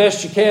do the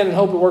best you can and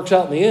hope it works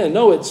out in the end.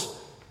 No, it's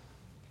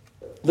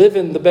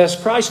living the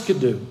best Christ could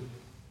do.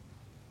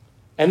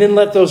 And then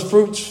let those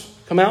fruits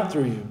come out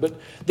through you. But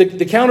the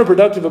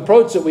counterproductive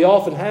approach that we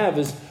often have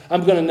is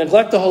I'm going to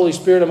neglect the Holy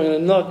Spirit. I'm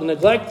going to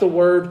neglect the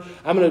Word.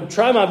 I'm going to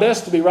try my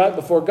best to be right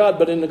before God.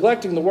 But in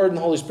neglecting the Word and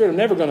the Holy Spirit, I'm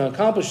never going to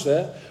accomplish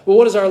that. Well,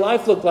 what does our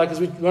life look like as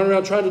we run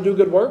around trying to do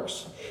good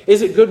works?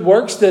 Is it good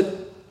works that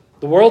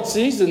the world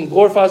sees and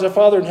glorifies our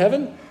Father in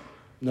heaven?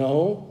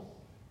 No.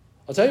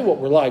 I'll tell you what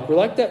we're like. We're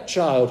like that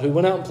child who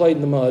went out and played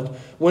in the mud.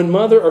 When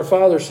mother or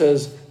father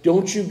says,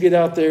 don't you get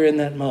out there in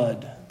that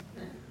mud.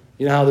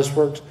 You know how this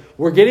works?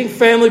 We're getting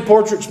family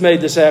portraits made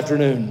this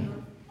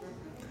afternoon.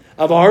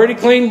 I've already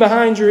cleaned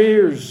behind your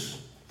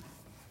ears.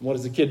 What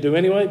does the kid do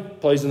anyway?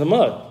 Plays in the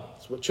mud.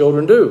 That's what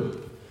children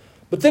do.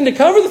 But then to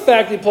cover the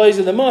fact that he plays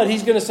in the mud,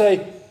 he's going to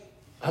say,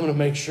 I'm going to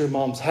make sure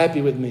Mom's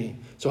happy with me.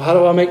 So how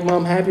do I make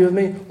Mom happy with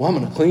me? Well, I'm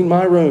going to clean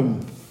my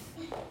room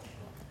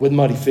with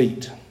muddy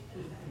feet.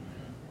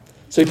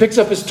 So he picks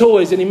up his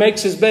toys and he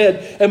makes his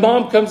bed. And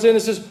Mom comes in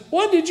and says,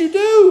 what did you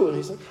do? And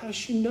he's like, how does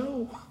she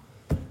know?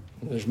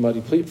 And there's muddy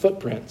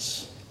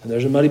footprints. And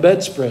there's a muddy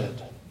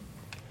bedspread.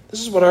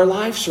 This is what our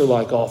lives are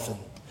like often.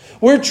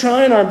 We're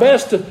trying our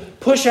best to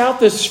push out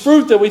this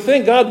fruit that we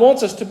think God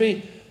wants us to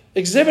be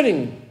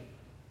exhibiting.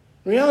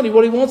 In reality,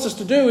 what He wants us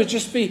to do is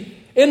just be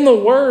in the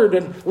Word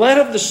and let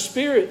of the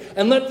Spirit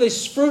and let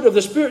this fruit of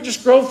the Spirit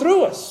just grow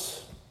through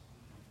us.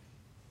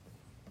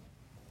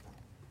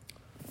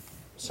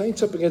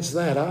 Saints, up against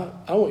that,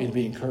 I want you to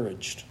be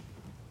encouraged.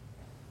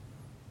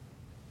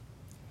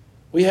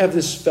 We have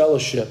this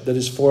fellowship that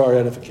is for our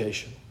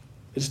edification.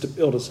 It's to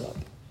build us up.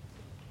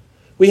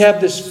 We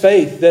have this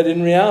faith that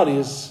in reality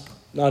is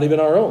not even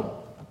our own.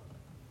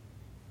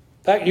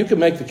 In fact, you can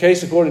make the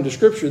case according to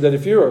Scripture that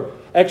if you are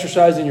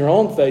exercising your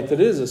own faith, that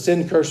it is a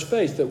sin-cursed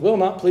faith that will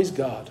not please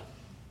God.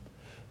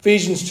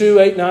 Ephesians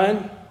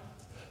 2:8-9,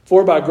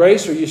 for by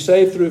grace are you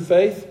saved through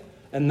faith,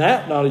 and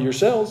that not of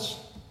yourselves.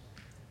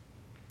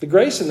 The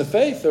grace and the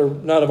faith are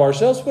not of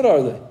ourselves. What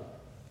are they?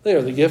 They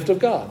are the gift of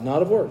God,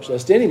 not of works,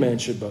 lest any man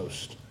should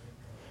boast.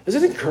 Is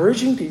it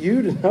encouraging to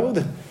you to know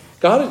that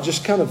God has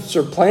just kind of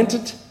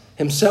supplanted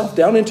Himself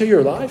down into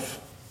your life?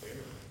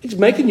 He's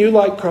making you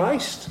like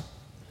Christ.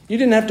 You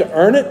didn't have to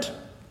earn it.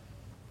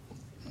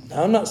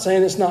 Now, I'm not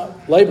saying it's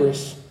not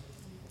laborious.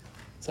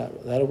 Is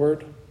that a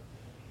word?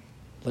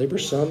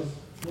 Laborsome?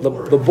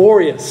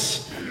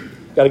 Laborious.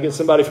 Got to get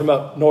somebody from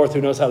up north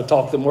who knows how to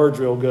talk them words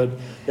real good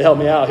to help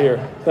me out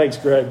here. Thanks,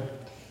 Greg.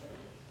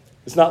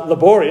 It's not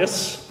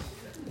laborious.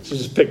 Let's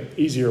just pick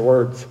easier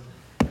words.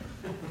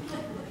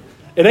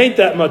 It ain't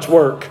that much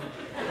work.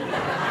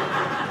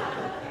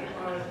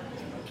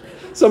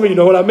 Some of you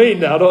know what I mean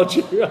now, don't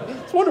you? I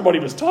was wondering what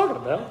he was talking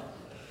about.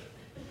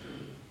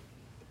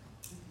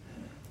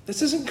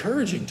 This is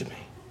encouraging to me.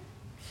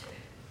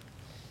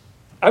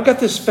 I've got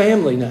this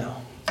family now.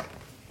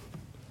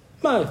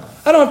 I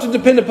don't have to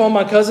depend upon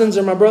my cousins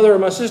or my brother or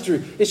my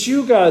sister. It's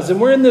you guys,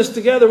 and we're in this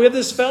together. We have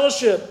this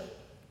fellowship.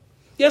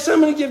 Yes,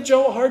 I'm going to give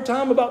Joe a hard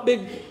time about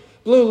Big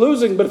Blue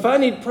losing, but if I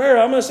need prayer,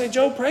 I'm going to say,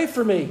 Joe, pray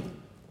for me.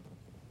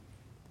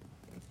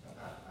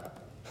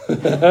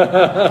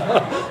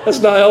 That's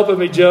not helping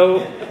me,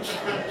 Joe.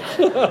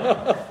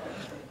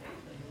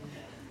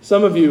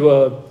 Some of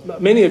you,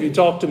 many of you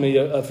talked to me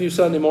a few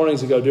Sunday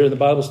mornings ago during the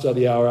Bible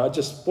study hour. I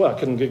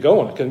couldn't get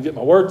going. I couldn't get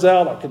my words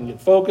out. I couldn't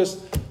get focused.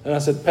 And I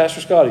said,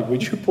 Pastor Scotty,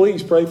 would you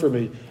please pray for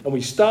me? And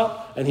we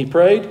stopped and he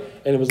prayed.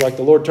 And it was like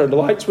the Lord turned the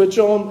light switch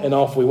on and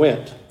off we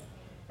went.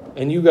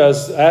 And you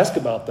guys ask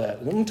about that.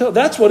 And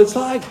that's what it's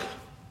like.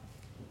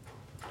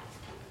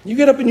 You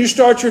get up and you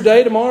start your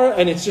day tomorrow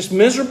and it's just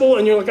miserable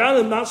and you're like,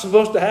 I'm not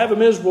supposed to have a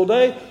miserable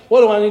day.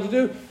 What do I need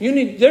to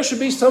do? There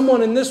should be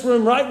someone in this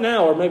room right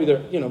now, or maybe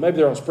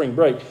they're on spring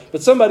break,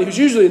 but somebody who's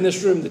usually in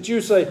this room that you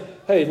say,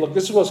 hey, look,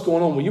 this is what's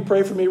going on. Will you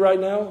pray for me right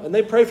now? And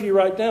they pray for you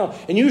right now.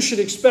 And you should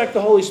expect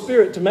the Holy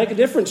Spirit to make a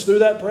difference through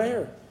that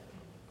prayer.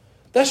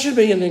 That should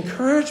be an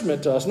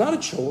encouragement to us, not a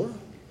chore.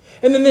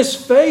 And then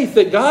this faith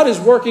that God is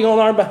working on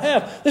our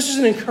behalf, this is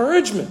an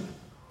encouragement.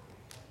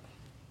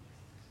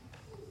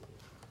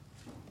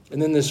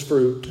 And then this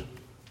fruit.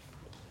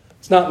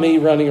 It's not me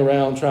running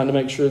around trying to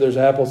make sure there's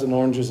apples and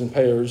oranges and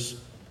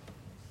pears.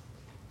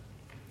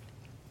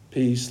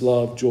 Peace,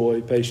 love,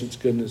 joy, patience,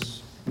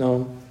 goodness.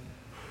 No.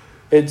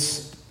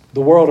 It's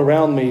the world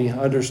around me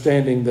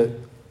understanding that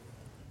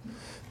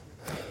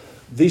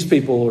these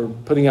people are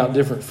putting out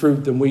different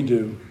fruit than we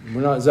do.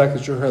 We're not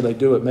exactly sure how they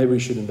do it. Maybe we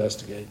should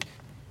investigate.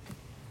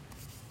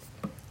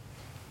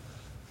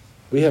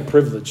 We have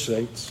privilege,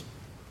 saints.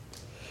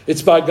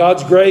 It's by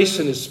God's grace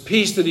and His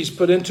peace that He's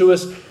put into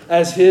us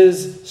as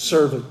His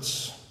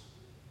servants.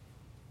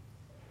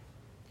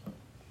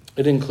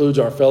 It includes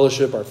our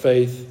fellowship, our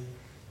faith,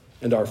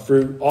 and our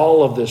fruit.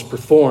 All of this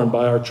performed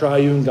by our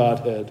triune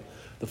Godhead,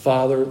 the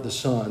Father, the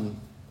Son,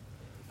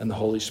 and the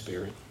Holy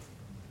Spirit.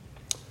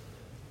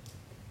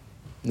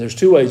 And there's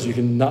two ways you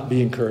can not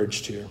be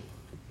encouraged here.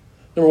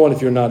 Number one,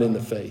 if you're not in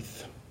the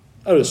faith.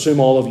 I would assume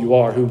all of you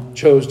are who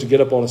chose to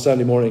get up on a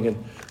Sunday morning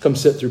and come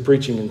sit through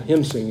preaching and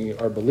hymn singing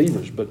are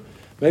believers, but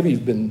maybe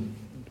you've been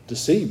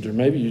deceived or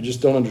maybe you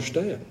just don't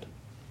understand.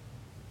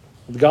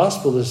 The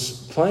gospel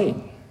is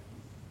plain.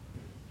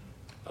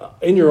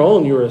 In your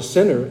own, you're a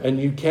sinner and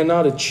you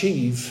cannot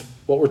achieve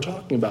what we're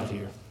talking about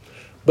here.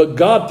 But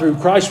God, through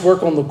Christ's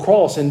work on the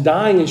cross and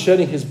dying and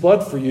shedding His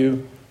blood for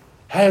you,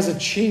 has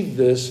achieved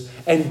this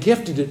and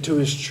gifted it to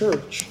His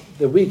church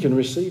that we can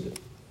receive it.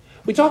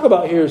 We talk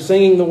about here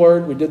singing the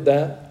Word, we did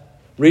that.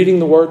 Reading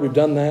the Word, we've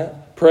done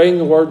that. Praying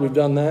the Word, we've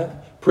done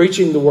that.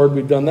 Preaching the Word,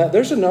 we've done that.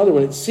 There's another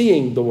one, it's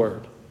seeing the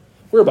Word.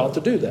 We're about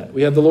to do that.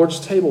 We have the Lord's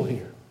table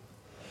here.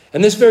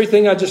 And this very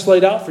thing I just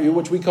laid out for you,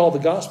 which we call the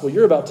gospel,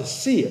 you're about to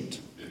see it.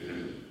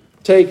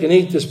 Take and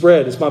eat this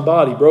bread. It's my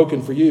body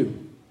broken for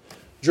you.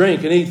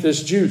 Drink and eat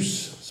this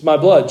juice. It's my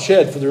blood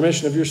shed for the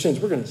remission of your sins.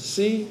 We're going to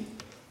see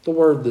the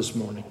Word this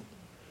morning.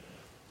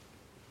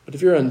 But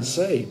if you're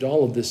unsaved,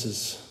 all of this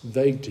is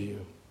vague to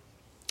you.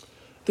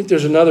 I think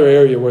there's another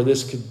area where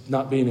this could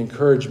not be an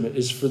encouragement.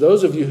 Is for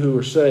those of you who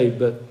are saved,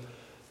 but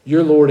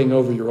you're lording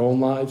over your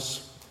own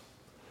lives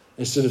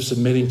instead of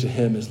submitting to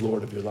Him as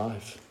Lord of your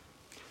life.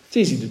 It's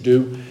easy to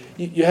do.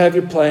 You have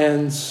your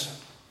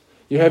plans.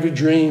 You have your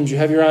dreams. You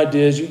have your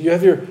ideas. You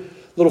have your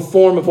little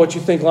form of what you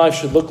think life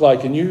should look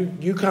like. And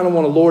you kind of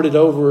want to lord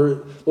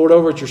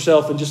over it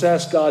yourself and just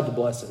ask God to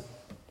bless it.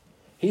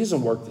 He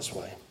doesn't work this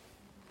way.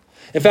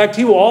 In fact,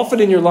 He will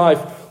often in your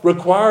life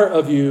require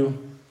of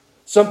you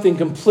something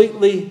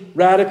completely,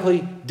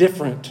 radically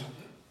different.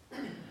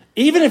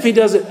 Even if He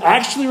doesn't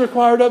actually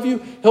require it of you,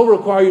 He'll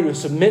require you to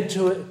submit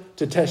to it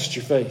to test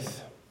your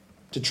faith,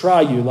 to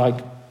try you like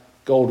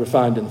gold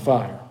refined in the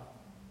fire.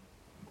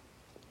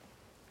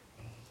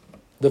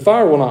 The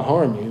fire will not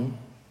harm you.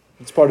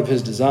 It's part of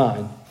His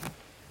design.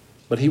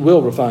 But He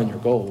will refine your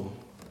gold.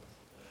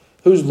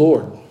 Who's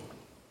Lord?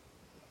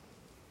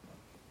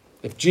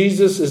 If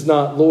Jesus is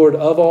not Lord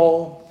of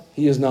all,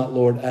 He is not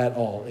Lord at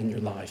all in your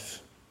life.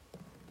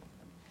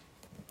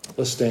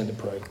 Let's stand and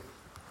pray.